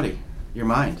your body? Your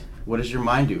mind. What does your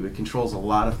mind do? It controls a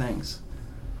lot of things.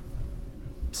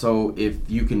 So if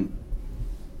you can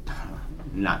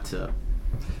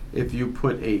if you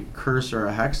put a curse or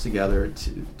a hex together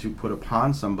to put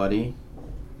upon somebody,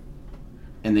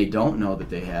 and they don't know that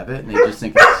they have it, and they just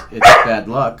think it's bad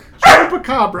luck.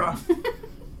 Chupacabra.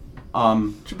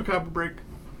 Chupacabra break.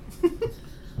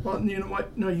 Well, you know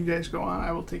what? No, you guys go on.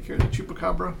 I will take care of the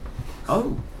chupacabra.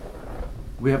 Oh,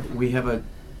 we have a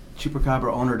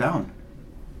chupacabra owner down.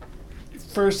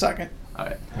 For a second. All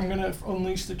right. I'm gonna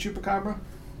unleash the chupacabra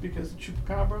because the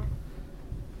chupacabra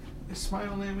is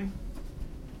smiling at me.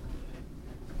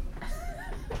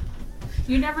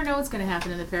 You never know what's going to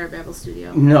happen in the Parababble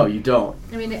studio. No, you don't.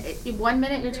 I mean, 1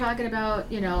 minute you're talking about,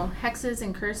 hexes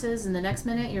and curses, and the next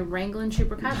minute you're wrangling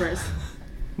chupacabras.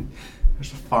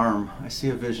 There's a farm. I see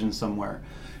a vision somewhere.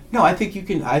 No, I think you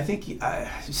can.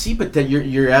 See, but that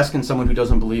you're asking someone who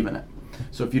doesn't believe in it.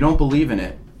 So if you don't believe in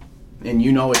it, and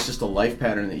it's just a life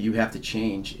pattern that you have to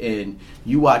change, and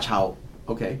you watch how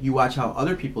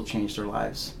other people change their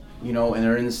lives, and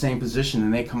they're in the same position,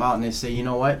 and they come out and they say, you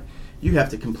know what? You have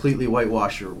to completely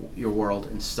whitewash your world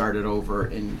and start it over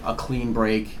in a clean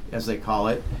break, as they call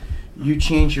it. You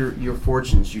change your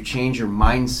fortunes. You change your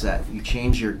mindset. You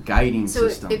change your guiding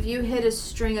system. So if you hit a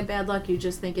string of bad luck, you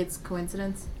just think it's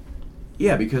coincidence?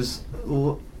 Yeah, because...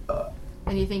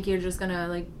 and you think you're just going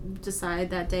to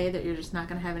decide that day that you're just not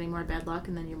going to have any more bad luck,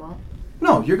 and then you won't?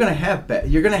 No, you're going to have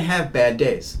bad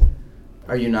days.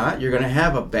 Are you not? You're going to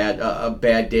have a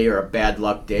bad day or a bad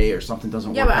luck day or something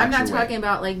doesn't work out. Yeah, but I'm not talking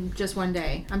about just one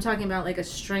day. I'm talking about a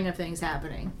string of things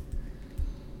happening.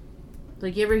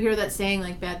 You ever hear that saying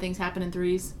bad things happen in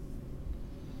threes?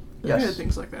 Yes. I've had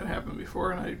things like that happen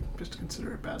before, and I just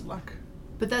consider it bad luck.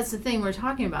 But that's the thing we're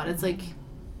talking about. It's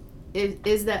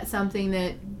is that something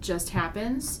that just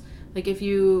happens? If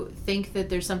you think that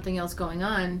there's something else going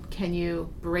on, can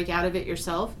you break out of it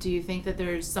yourself? Do you think that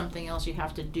there's something else you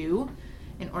have to do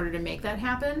in order to make that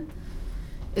happen?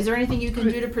 Is there anything you can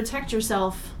do to protect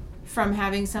yourself from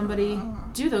having somebody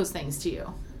do those things to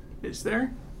you? Is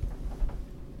there?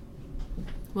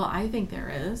 Well, I think there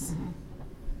is. Mm-hmm.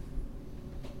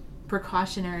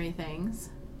 Precautionary things.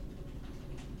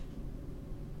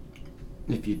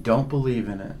 If you don't believe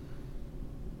in it,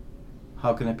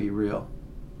 how can it be real?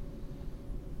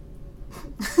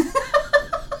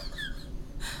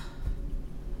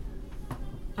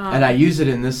 And I use it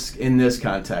in this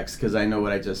context because I know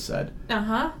what I just said.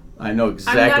 Uh-huh. I know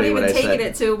exactly what I said. I'm not even taking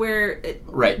it to where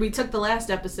we took the last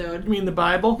episode. You mean the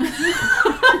Bible?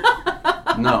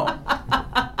 No.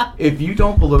 If you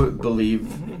don't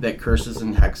believe that curses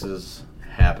and hexes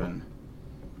happen,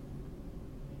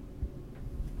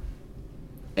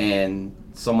 and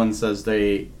someone says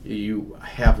you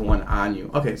have one on you.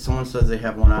 Okay, someone says they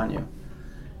have one on you.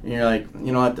 And you're like,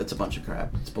 you know what? That's a bunch of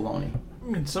crap. It's baloney. I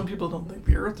mean, some people don't think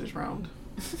the Earth is round.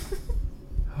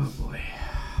 Oh, boy.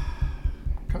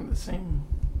 Kind of the same.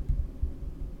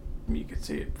 I mean, you could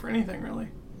say it for anything, really.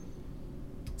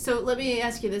 So let me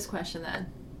ask you this question,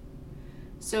 then.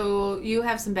 So you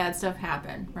have some bad stuff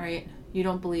happen, right? You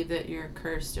don't believe that you're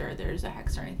cursed or there's a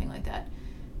hex or anything like that.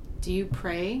 Do you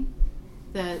pray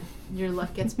that your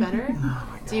luck gets better?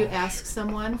 Oh, do you ask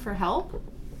someone for help?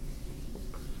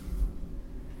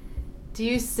 Do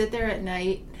you sit there at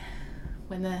night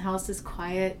when the house is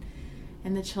quiet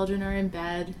and the children are in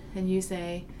bed and you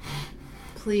say,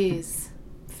 please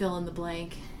fill in the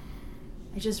blank.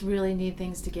 I just really need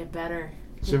things to get better.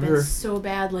 It's been so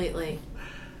bad lately.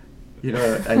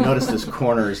 I noticed this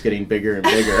corner is getting bigger and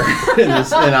bigger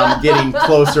and I'm getting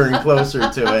closer and closer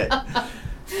to it.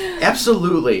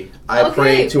 Absolutely. I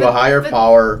pray to a higher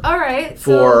power. All right.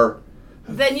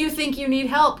 Then you think you need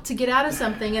help to get out of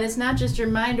something, and it's not just your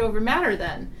mind over matter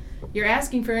then. You're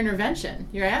asking for intervention.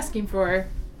 You're asking for...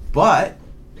 But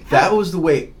that was the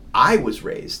way I was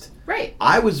raised. Right.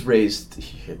 I was raised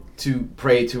to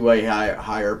pray to a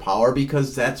higher power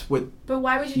because that's what But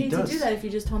why would you need to do that if you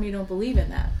just told me you don't believe in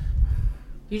that?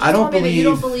 You just I don't told me believe, that you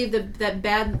don't believe that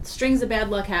bad strings of bad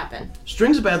luck happen.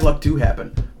 Strings of bad luck do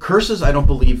happen. Curses, I don't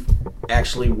believe,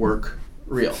 actually work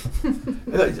real.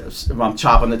 I'm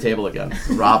chopping the table again.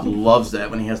 Rob loves that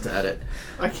when he has to edit.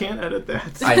 I can't edit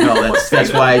that. I know,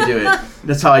 that's why I do it.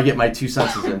 That's how I get my 2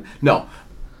 sentences in. No.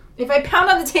 If I pound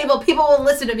on the table, people will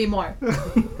listen to me more.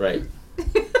 Right.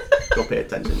 Go pay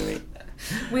attention to me.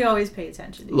 We always pay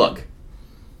attention to you. Look,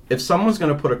 if someone's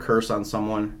going to put a curse on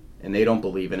someone and they don't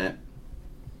believe in it,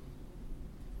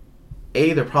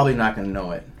 they're probably not going to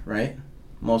know it, right?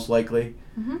 most likely,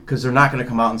 because they're not going to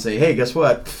come out and say, hey, guess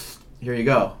what? Here you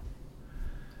go.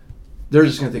 They're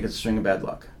just going to think it's a string of bad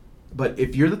luck. But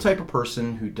if you're the type of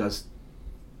person who doesn't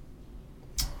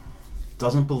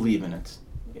believe in it,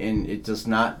 and it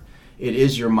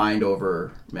is your mind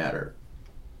over matter,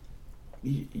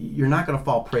 you're not going to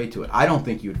fall prey to it. I don't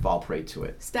think you would fall prey to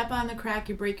it. Step on the crack,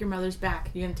 you break your mother's back.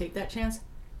 You going to take that chance?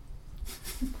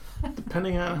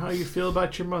 Depending on how you feel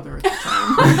about your mother at the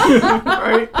time.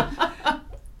 Right?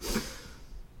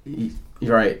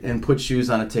 You're right. And put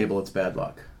shoes on a table, it's bad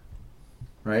luck.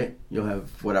 Right? You'll have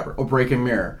whatever. Or break a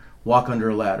mirror. Walk under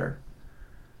a ladder.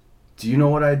 Do you know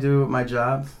what I do at my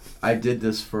job? I did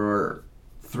this for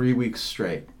 3 weeks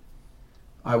straight.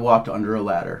 I walked under a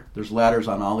ladder. There's ladders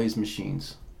on all these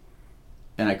machines.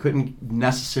 And I couldn't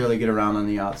necessarily get around on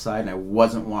the outside, and I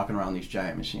wasn't walking around these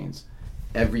giant machines.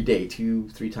 Every day,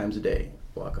 2-3 times a day.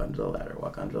 Walk under the ladder,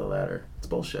 walk under the ladder. It's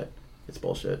bullshit. It's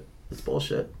bullshit. It's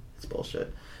bullshit. It's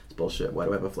bullshit. It's bullshit. Why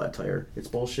do I have a flat tire? It's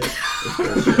bullshit. It's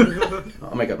bullshit.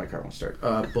 Oh my god, my car won't start.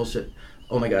 Bullshit.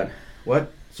 Oh my god.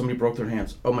 What? Somebody broke their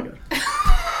hands. Oh my god.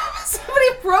 Somebody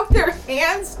broke their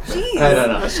hands? Jeez. I don't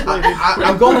know.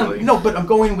 I'm going. No, but I'm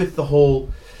going with the whole.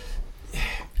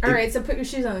 All right, so put your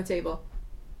shoes on the table.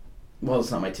 Well,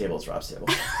 it's not my table. It's Rob's table.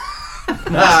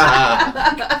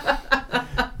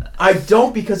 I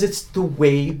don't, because it's the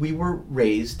way we were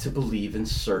raised to believe in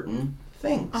certain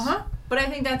things. But I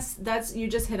think that's you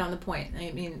just hit on the point.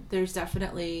 I mean, there's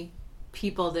definitely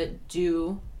people that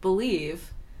do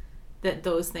believe that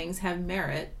those things have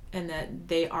merit and that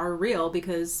they are real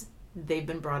because they've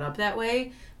been brought up that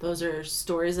way. Those are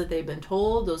stories that they've been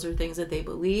told. Those are things that they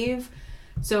believe.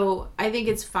 So I think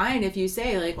it's fine if you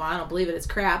say, like, well, I don't believe it, it's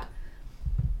crap.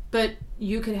 But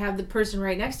you could have the person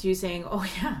right next to you saying, oh,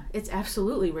 yeah, it's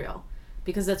absolutely real.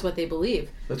 Because that's what they believe.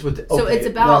 That's what. So it's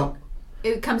about,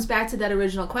 it comes back to that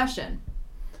original question.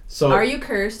 So are you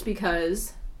cursed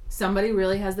because somebody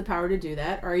really has the power to do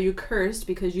that? Or are you cursed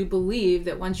because you believe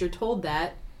that once you're told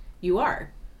that, you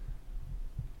are?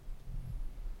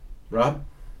 Rob?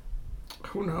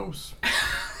 Who knows?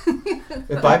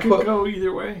 If I could go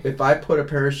either way. If I put a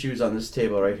pair of shoes on this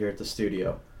table right here at the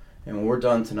studio, and when we're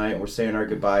done tonight and we're saying our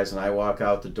goodbyes and I walk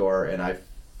out the door and I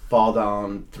fall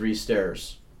down 3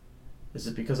 stairs, is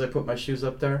it because I put my shoes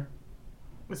up there?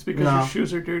 It's because your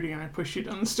shoes are dirty and I pushed you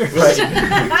down the stairs.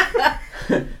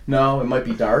 Right. No, it might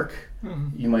be dark.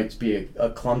 Mm-hmm. You might be a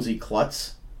clumsy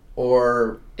klutz.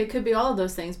 Or it could be all of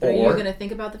those things, but are you going to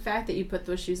think about the fact that you put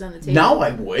those shoes on the table? Now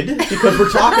I would, because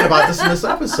we're talking about this in this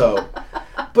episode.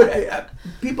 But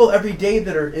people every day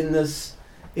that are in this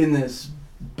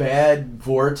bad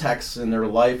vortex in their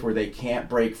life where they can't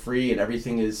break free and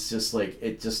everything is just like,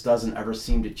 it just doesn't ever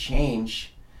seem to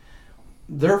change.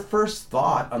 Their first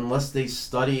thought, unless they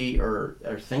study or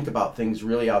think about things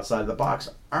really outside of the box,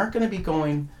 aren't going to be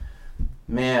going,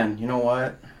 man, you know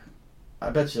what? I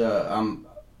bet you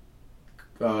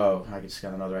I just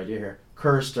got another idea here.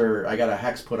 Cursed, or I got a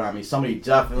hex put on me. Somebody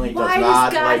definitely does not like me. Why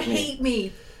does God hate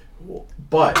me?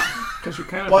 But because you're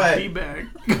kind of a D-bag.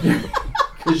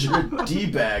 Because you're a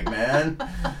D-bag, man.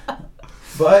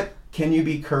 But can you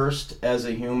be cursed as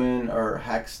a human or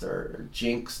hexed or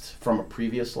jinxed from a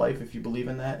previous life if you believe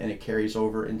in that, and it carries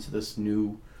over into this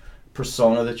new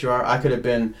persona that you are? I could have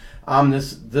been, I'm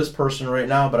this person right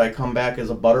now, but I come back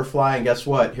as a butterfly, and guess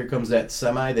what? Here comes that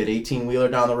semi, that 18-wheeler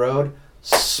down the road.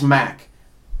 Smack.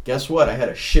 Guess what? I had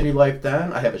a shitty life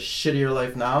then. I have a shittier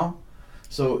life now.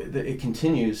 So it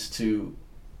continues to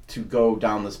go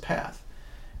down this path.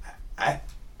 I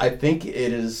think it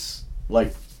is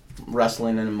like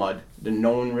wrestling in the mud.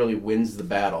 No one really wins the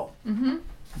battle. Mm-hmm.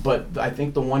 But I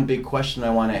think the one big question I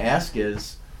want to ask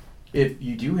is, if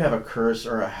you do have a curse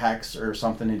or a hex or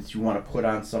something that you want to put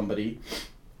on somebody,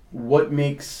 what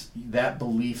makes that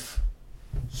belief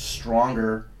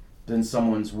stronger than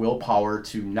someone's willpower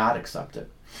to not accept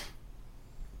it?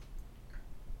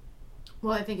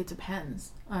 Well, I think it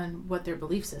depends on what their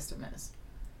belief system is.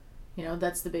 You know,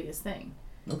 that's the biggest thing.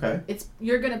 Okay.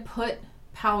 You're going to put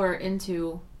power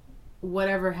into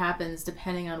whatever happens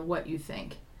depending on what you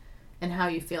think and how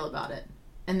you feel about it.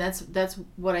 And that's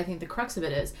what I think the crux of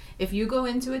it is. If you go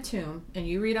into a tomb and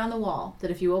you read on the wall that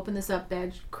if you open this up,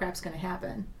 bad crap's going to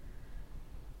happen,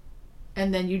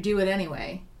 and then you do it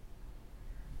anyway,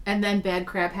 and then bad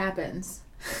crap happens.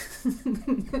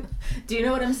 Do you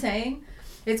know what I'm saying?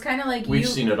 It's kind of like we've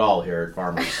seen it all here at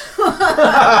Farmers.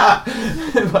 I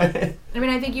mean,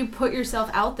 I think you put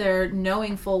yourself out there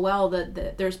knowing full well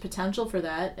that there's potential for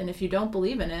that, and if you don't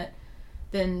believe in it,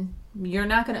 then you're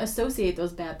not going to associate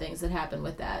those bad things that happen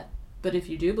with that. But if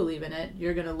you do believe in it,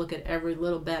 you're going to look at every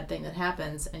little bad thing that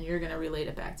happens, and you're going to relate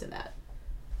it back to that.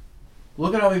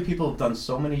 Look at how many people have done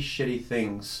so many shitty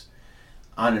things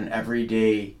on an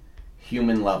everyday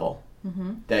human level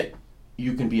that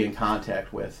you can be in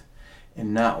contact with,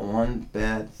 and not one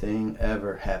bad thing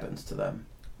ever happens to them.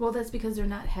 Well, that's because they're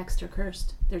not hexed or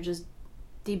cursed. They're just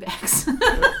D-bags.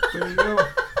 There you go.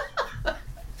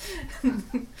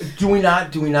 Do we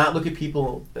not look at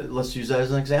people? Let's use that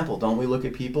as an example. Don't we look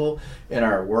at people in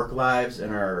our work lives,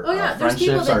 in our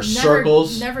friendships, our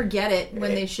circles? Never get it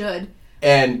when they should.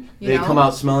 And they come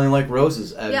out smelling like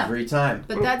roses every time.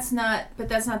 But that's not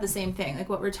the same thing. Like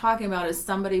what we're talking about is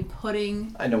somebody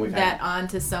putting that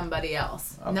onto somebody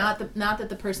else. Okay. Not that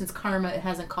the person's karma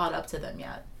hasn't caught up to them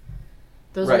yet.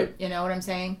 Those are, you know what I'm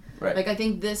saying? Right. Like I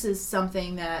think this is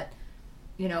something that,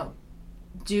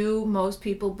 do most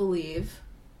people believe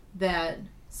that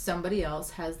somebody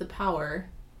else has the power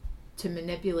to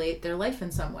manipulate their life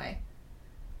in some way?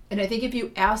 And I think if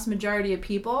you ask majority of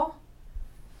people,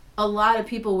 a lot of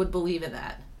people would believe in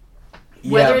that.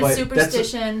 Whether it's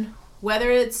superstition, whether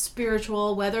it's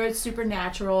spiritual, whether it's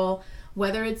supernatural,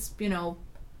 whether it's,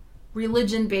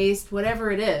 religion-based,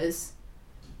 whatever it is.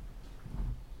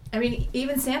 I mean,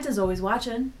 even Santa's always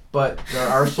watching. But there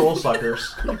are soul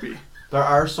suckers. There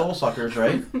are soul suckers,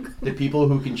 right? The people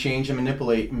who can change and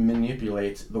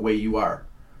manipulate the way you are.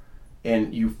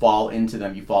 And you fall into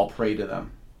them. You fall prey to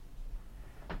them.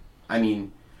 I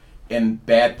mean... And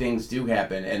bad things do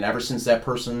happen. And ever since that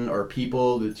person or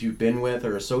people that you've been with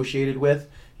or associated with,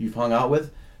 you've hung out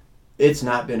with, it's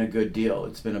not been a good deal.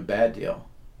 It's been a bad deal.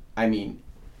 I mean...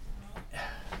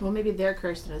 Well, maybe they're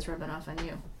cursed and it's rubbing off on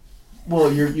you.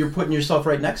 Well, you're putting yourself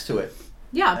right next to it.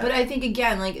 Yeah, but I think,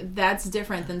 again, like, that's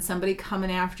different than somebody coming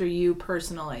after you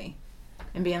personally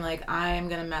and being like, I am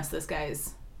going to mess this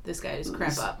guy's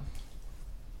crap up.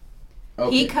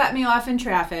 Okay. He cut me off in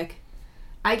traffic.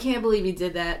 I can't believe he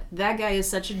did that. That guy is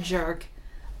such a jerk.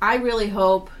 I really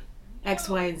hope X,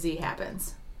 Y, and Z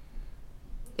happens.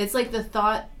 It's like the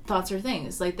thoughts are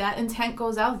things. Like that intent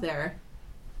goes out there.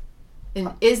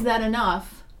 And is that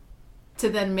enough to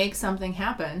then make something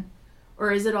happen?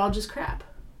 Or is it all just crap?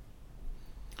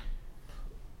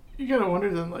 You gotta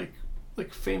wonder then, like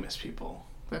famous people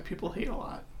that people hate a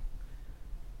lot.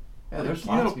 Yeah, there's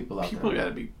lots of people out there. People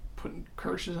gotta be putting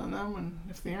curses on them, and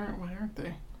if they aren't, why aren't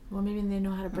they? Well, maybe they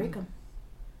know how to break them.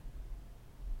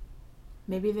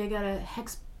 Maybe they got a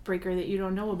hex breaker that you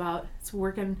don't know about. It's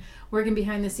working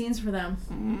behind the scenes for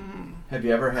them. Have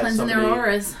you ever had cleansing their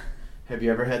auras? Have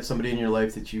you ever had somebody in your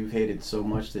life that you've hated so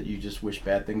much that you just wish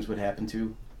bad things would happen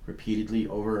to, repeatedly,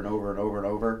 over and over and over and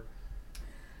over?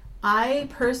 I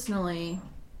personally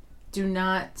do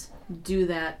not do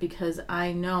that because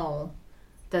I know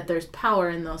that there's power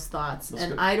in those thoughts.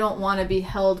 I don't want to be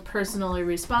held personally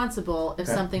responsible if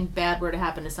something bad were to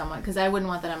happen to someone, because I wouldn't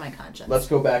want that on my conscience. Let's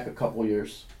go back a couple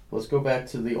years. Let's go back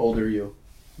to the older you.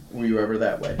 Were you ever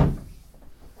that way?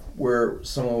 Where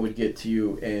someone would get to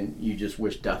you and you just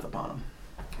wish death upon them?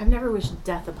 I've never wished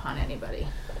death upon anybody.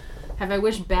 Have I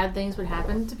wished bad things would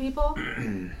happen to people?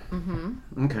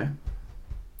 Mm-hmm. Okay.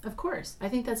 Of course. I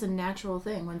think that's a natural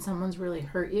thing. When someone's really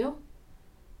hurt you,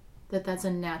 that's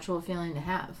a natural feeling to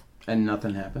have. And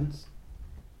nothing happens?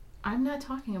 I'm not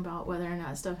talking about whether or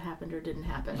not stuff happened or didn't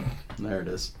happen. There it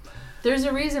is. There's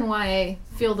a reason why I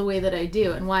feel the way that I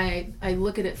do and why I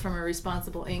look at it from a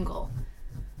responsible angle.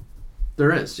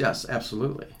 There is, yes,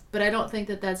 absolutely. But I don't think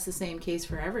that that's the same case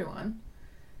for everyone.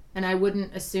 And I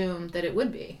wouldn't assume that it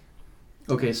would be.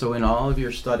 Okay, so in all of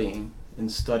your studying and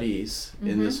studies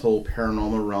in this whole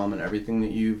paranormal realm and everything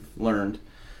that you've learned,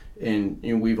 and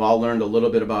we've all learned a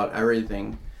little bit about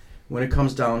everything, when it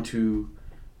comes down to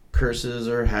curses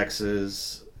or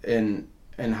hexes and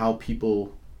how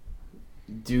people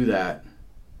do that,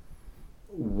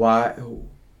 why,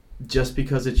 just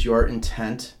because it's your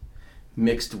intent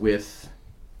mixed with,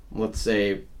 let's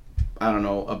say, I don't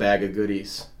know, a bag of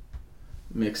goodies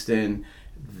mixed in,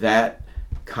 that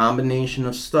combination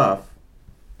of stuff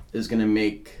is going to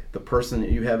make the person that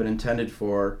you have it intended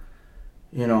for,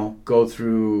 go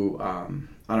through,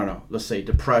 I don't know, let's say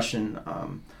depression,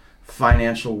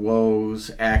 financial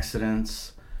woes,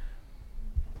 accidents.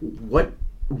 What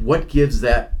gives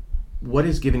that, what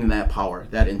is giving that power,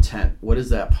 that intent? What is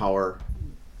that power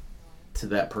to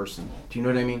that person? Do you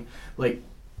know what I mean? Like,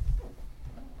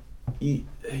 you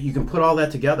can put all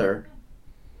that together.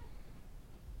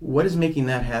 What is making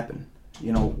that happen?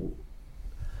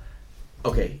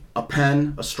 Okay, a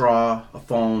pen, a straw, a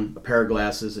phone, a pair of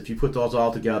glasses, if you put those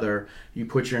all together, you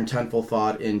put your intentful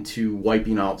thought into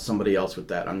wiping out somebody else with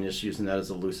that. I'm just using that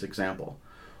as a loose example.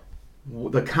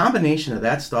 The combination of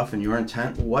that stuff and your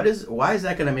intent, why is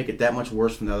that going to make it that much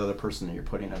worse from the other person that you're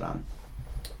putting it on?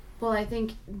 Well, I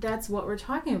think that's what we're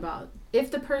talking about.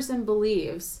 if the person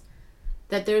believes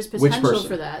that there's potential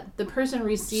for that, the person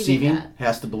receiving that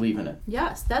has to believe in it.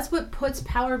 Yes, that's what puts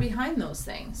power behind those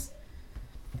things.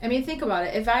 I mean, think about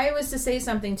it. If I was to say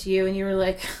something to you and you were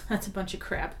like, that's a bunch of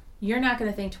crap, you're not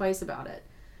going to think twice about it.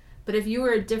 But if you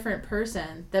were a different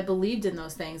person that believed in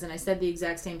those things and I said the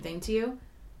exact same thing to you,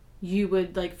 you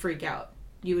would like freak out.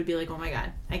 You would be like, oh my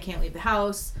God, I can't leave the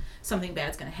house. Something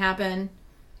bad's going to happen.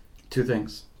 Two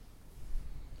things.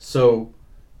 So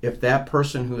if that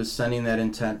person who is sending that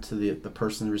intent to the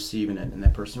person receiving it, and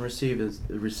that person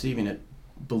receiving it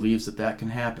believes that can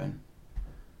happen,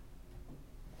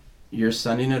 you're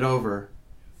sending it over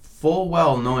full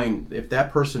well knowing if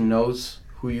that person knows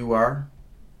who you are,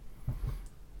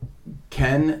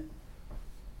 can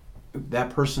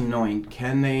that person knowing,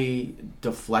 can they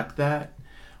deflect that?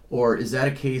 Or is that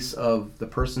a case of the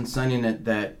person sending it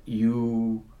the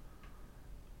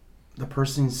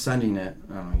person sending it,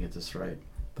 I don't want to get this right,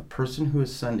 the person who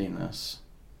is sending this,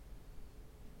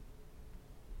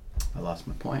 I lost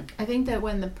my point. I think that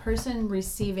when the person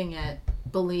receiving it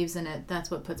believes in it, that's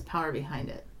what puts power behind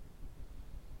it.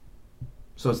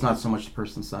 So it's not so much the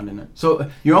person sending it. So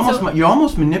you're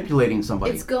almost manipulating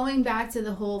somebody. It's going back to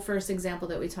the whole first example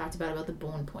that we talked about the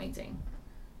bone pointing.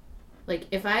 Like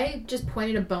if I just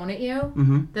pointed a bone at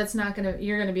you, that's not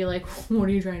you're gonna be like, what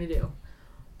are you trying to do?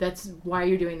 That's why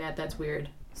you're doing that. That's weird.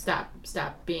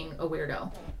 Stop being a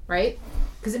weirdo, right?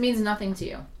 Because it means nothing to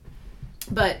you.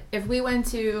 But if we went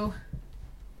to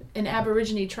an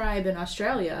Aborigine tribe in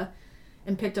Australia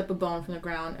and picked up a bone from the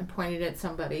ground and pointed it at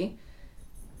somebody,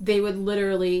 they would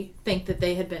literally think that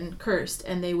they had been cursed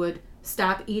and they would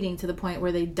stop eating to the point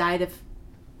where they died of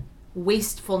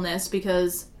wastefulness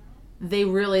because they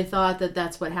really thought that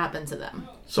that's what happened to them.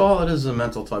 So all it is a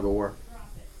mental tug of war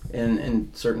in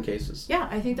certain cases. Yeah,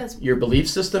 I think that's... Your belief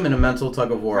system and a mental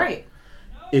tug of war. Right.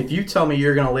 If you tell me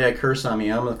you're going to lay a curse on me,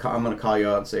 I'm going to call you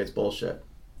out and say it's bullshit.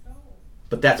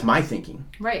 But that's my thinking.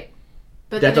 Right.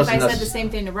 But then if I said the same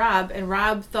thing to Rob, and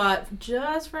Rob thought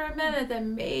just for a minute that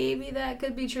maybe that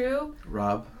could be true.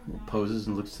 Rob poses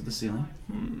and looks to the ceiling.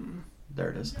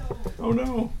 There it is. Oh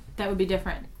no. That would be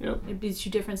different. Yep. It'd be two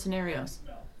different scenarios.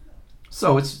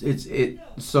 So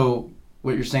so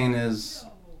what you're saying is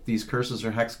these curses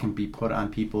or hex can be put on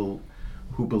people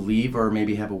who believe or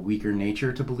maybe have a weaker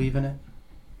nature to believe in it.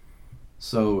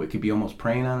 So it could be almost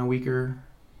preying on a weaker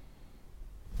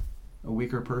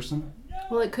person.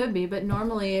 Well, it could be, but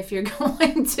normally if you're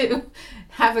going to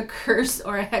have a curse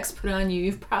or a hex put on you,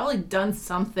 you've probably done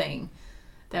something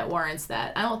that warrants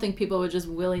that. I don't think people would just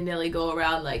willy-nilly go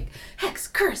around like, hex,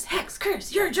 curse,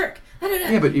 you're a jerk.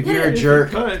 Yeah, but if you're a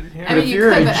jerk,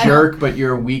 but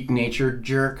you're a weak-natured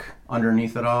jerk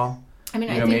underneath it all, I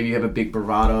mean, maybe you have a big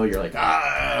bravado, you're like,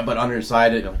 but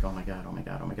underside it, you're like, oh my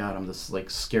God, I'm this like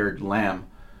scared lamb.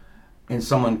 And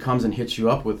someone comes and hits you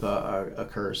up with a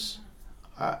curse.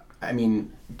 I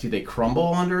mean, do they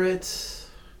crumble under it?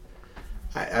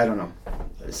 I don't know.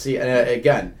 See,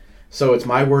 again, so it's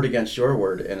my word against your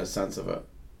word in a sense of it.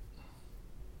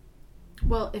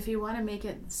 Well, if you want to make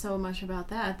it so much about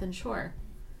that, then sure.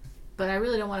 But I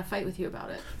really don't want to fight with you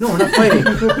about it. No, we're not fighting.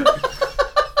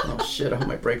 Oh, shit, I hope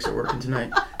my brakes are working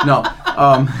tonight. No,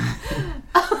 I'm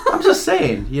just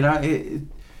saying,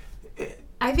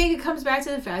 I think it comes back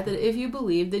to the fact that if you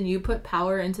believe, then you put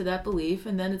power into that belief,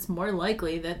 and then it's more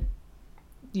likely that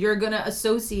you're going to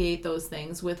associate those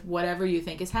things with whatever you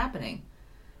think is happening.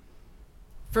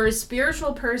 For a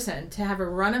spiritual person to have a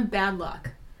run of bad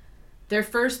luck, their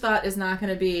first thought is not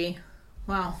going to be,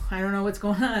 wow, I don't know what's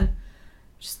going on.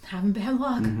 Just having bad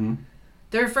luck. Mm-hmm.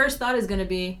 Their first thought is going to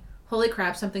be, holy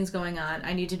crap, something's going on.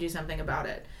 I need to do something about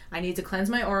it. I need to cleanse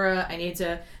my aura. I need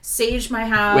to sage my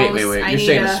house. Wait. You're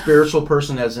saying a spiritual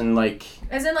person as in like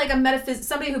a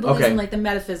somebody who believes in like the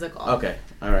metaphysical. Okay.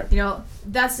 All right.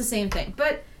 That's the same thing.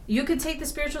 But you could take the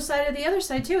spiritual side of the other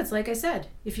side too. It's like I said,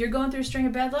 if you're going through a string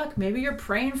of bad luck, maybe you're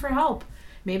praying for help.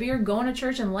 Maybe you're going to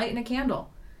church and lighting a candle.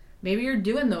 Maybe you're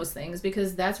doing those things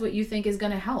because that's what you think is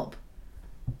going to help.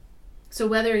 So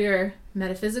whether you're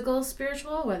metaphysical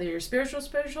spiritual, whether you're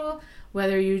spiritual,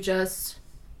 whether you just,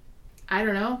 I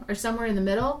don't know, are somewhere in the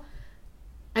middle,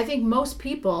 I think most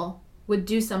people would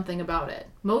do something about it.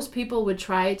 Most people would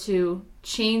try to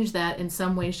change that in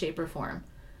some way, shape, or form.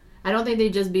 I don't think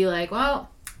they'd just be like, well,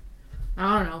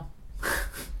 I don't know.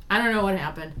 I don't know what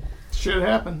happened. Shit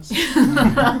happens.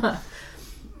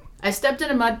 I stepped in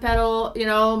a mud puddle,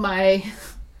 my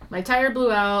tire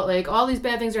blew out, like all these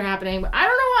bad things are happening, but I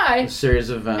don't know why. A series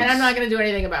of events. And I'm not going to do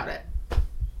anything about it.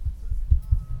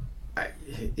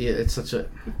 It's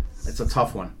a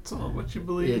tough one. It's all what you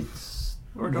believe.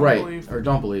 Or don't believe. Or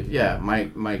don't believe. Yeah,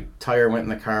 my tire went in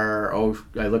the car. Oh,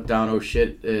 I looked down. Oh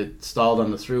shit! It stalled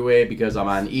on the thruway because I'm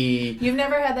on E. You've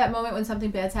never had that moment when something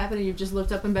bad's happened and you've just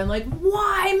looked up and been like,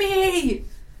 "Why me?"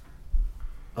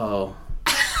 Oh,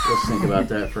 let's think about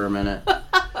that for a minute.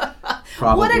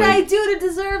 Probably. What did I do to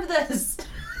deserve this?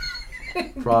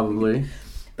 Probably.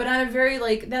 But on a very that's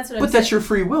what I'm saying. But that's your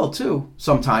free will too.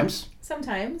 Sometimes.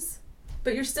 Sometimes,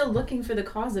 but you're still looking for the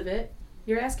cause of it.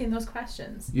 You're asking those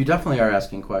questions. You definitely are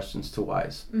asking questions to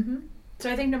whys. Mm-hmm.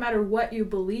 So I think no matter what you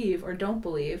believe or don't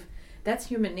believe, that's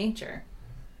human nature.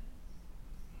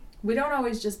 We don't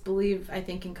always just believe, I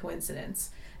think, in coincidence.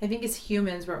 I think as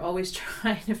humans, we're always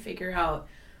trying to figure out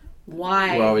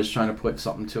why. We're always trying to put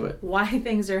something to it. Why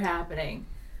things are happening.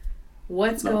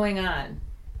 What's going on.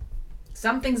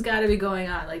 Something's got to be going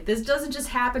on. Like, this doesn't just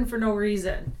happen for no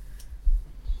reason.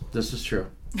 This is true.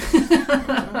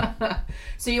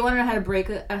 So you want to know how to break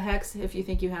a hex if you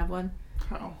think you have one?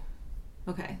 How?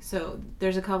 Okay, so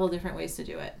there's a couple different ways to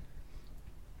do it.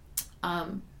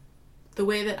 The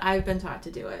way that I've been taught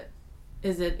to do it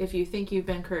is that if you think you've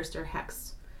been cursed or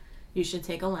hexed, you should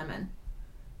take a lemon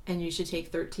and you should take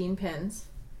 13 pins,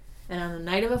 and on the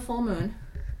night of a full moon,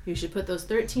 you should put those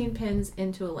 13 pins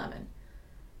into a lemon.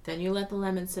 Then you let the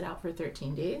lemon sit out for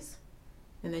 13 days,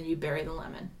 and then you bury the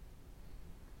lemon.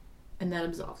 And that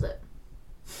absolves it.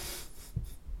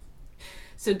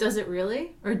 So does it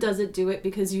really? Or does it do it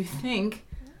because you think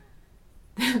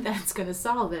that that's going to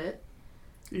solve it?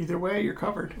 Either way, you're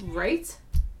covered. Right?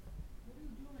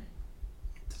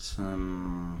 It's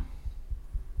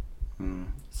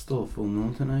still a full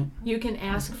moon tonight. You can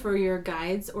ask for your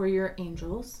guides or your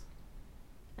angels,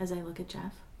 as I look at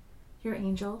Jeff, your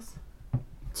angels,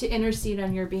 to intercede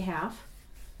on your behalf,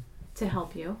 to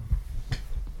help you.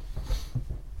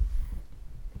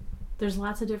 There's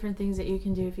lots of different things that you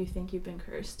can do if you think you've been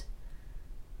cursed.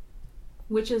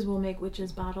 Witches will make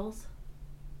witches' bottles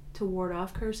to ward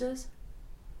off curses.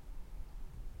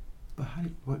 But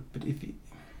But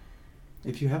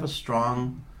if you have a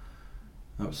strong,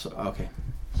 okay.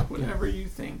 So whatever you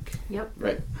think. Yep.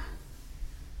 Right.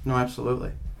 No,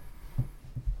 absolutely.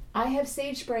 I have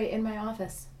sage spray in my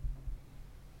office.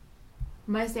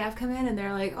 My staff come in and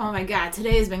they're like, "Oh my God,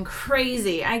 today has been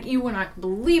crazy. You would not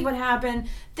believe what happened.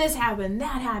 This happened,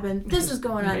 that happened. This is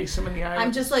going on."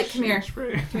 I'm just like, "Come here,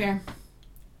 come here,"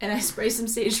 and I spray some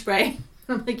sage spray.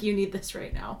 I'm like, "You need this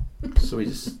right now." So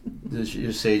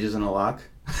your sage is in a lock.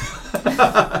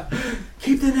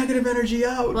 Keep the negative energy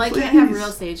out. Well, please. I can't have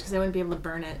real sage because I wouldn't be able to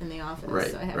burn it in the office.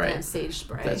 Right, so I have to have sage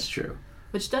spray. That's true.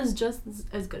 Which does just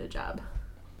as good a job.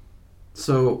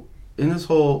 So in this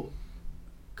whole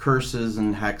curses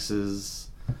and hexes,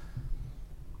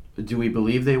 do we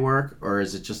believe they work, or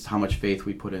is it just how much faith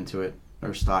we put into it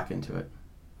or stock into it?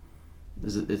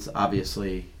 It's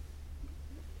obviously,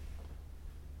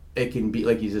 it can be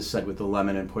like you just said with the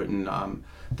lemon and putting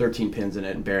 13 pins in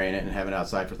it and burying it and having it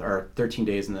outside for 13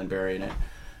 days and then burying it.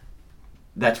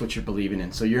 That's what you're believing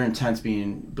in. So your intent's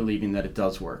believing that it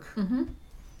does work. Mm-hmm.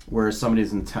 Whereas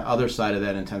somebody's other side of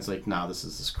that intent's like, nah, this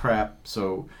is this crap.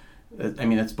 So I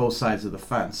mean, it's both sides of the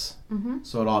fence. Mm-hmm.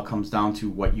 So it all comes down to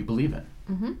what you believe in.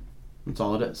 Mm-hmm. That's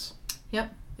all it is.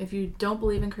 Yep. If you don't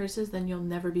believe in curses, then you'll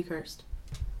never be cursed.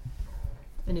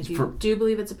 And if you do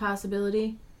believe it's a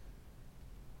possibility,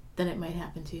 then it might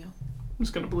happen to you. I'm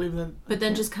just going to believe that. But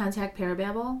then just contact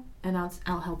Parababble, and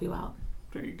I'll help you out.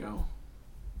 There you go.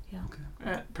 Yeah. Okay.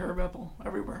 At Parababble,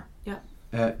 everywhere. Yep.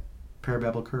 At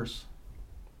Parababble Curse.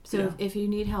 So if you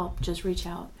need help, just reach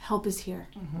out. Help is here.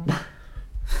 Mm-hmm.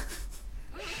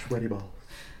 Sweaty balls.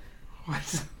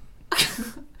 What?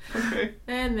 Okay.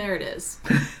 And there it is.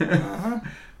 Uh-huh.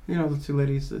 You know, the two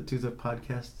ladies that do the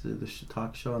podcast, the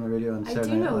talk show on the radio on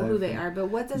Saturday Night Live. I do know who they are, but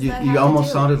what does that have to do? You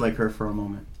almost sounded like her for a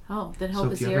moment. Oh, then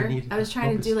help is here? I was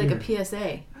trying to do like a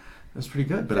PSA. That's pretty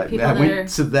good, but I went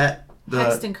to that,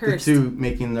 the two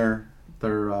making their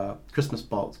Christmas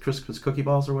balls, Christmas cookie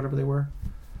balls or whatever they were.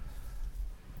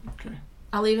 Okay.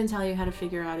 I'll even tell you how to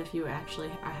figure out if you actually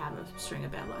have a string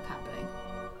of bad luck happening.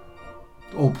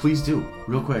 Oh, please do.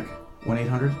 Real quick.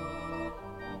 1-800?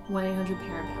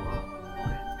 1-800-PARABABBLE.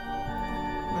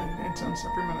 99 cents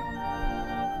every minute.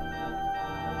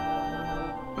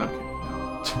 Okay.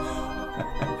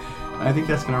 I think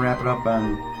that's going to wrap it up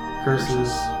on curses,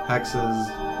 hexes.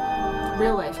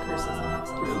 Real life curses and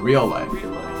hexes. Real life.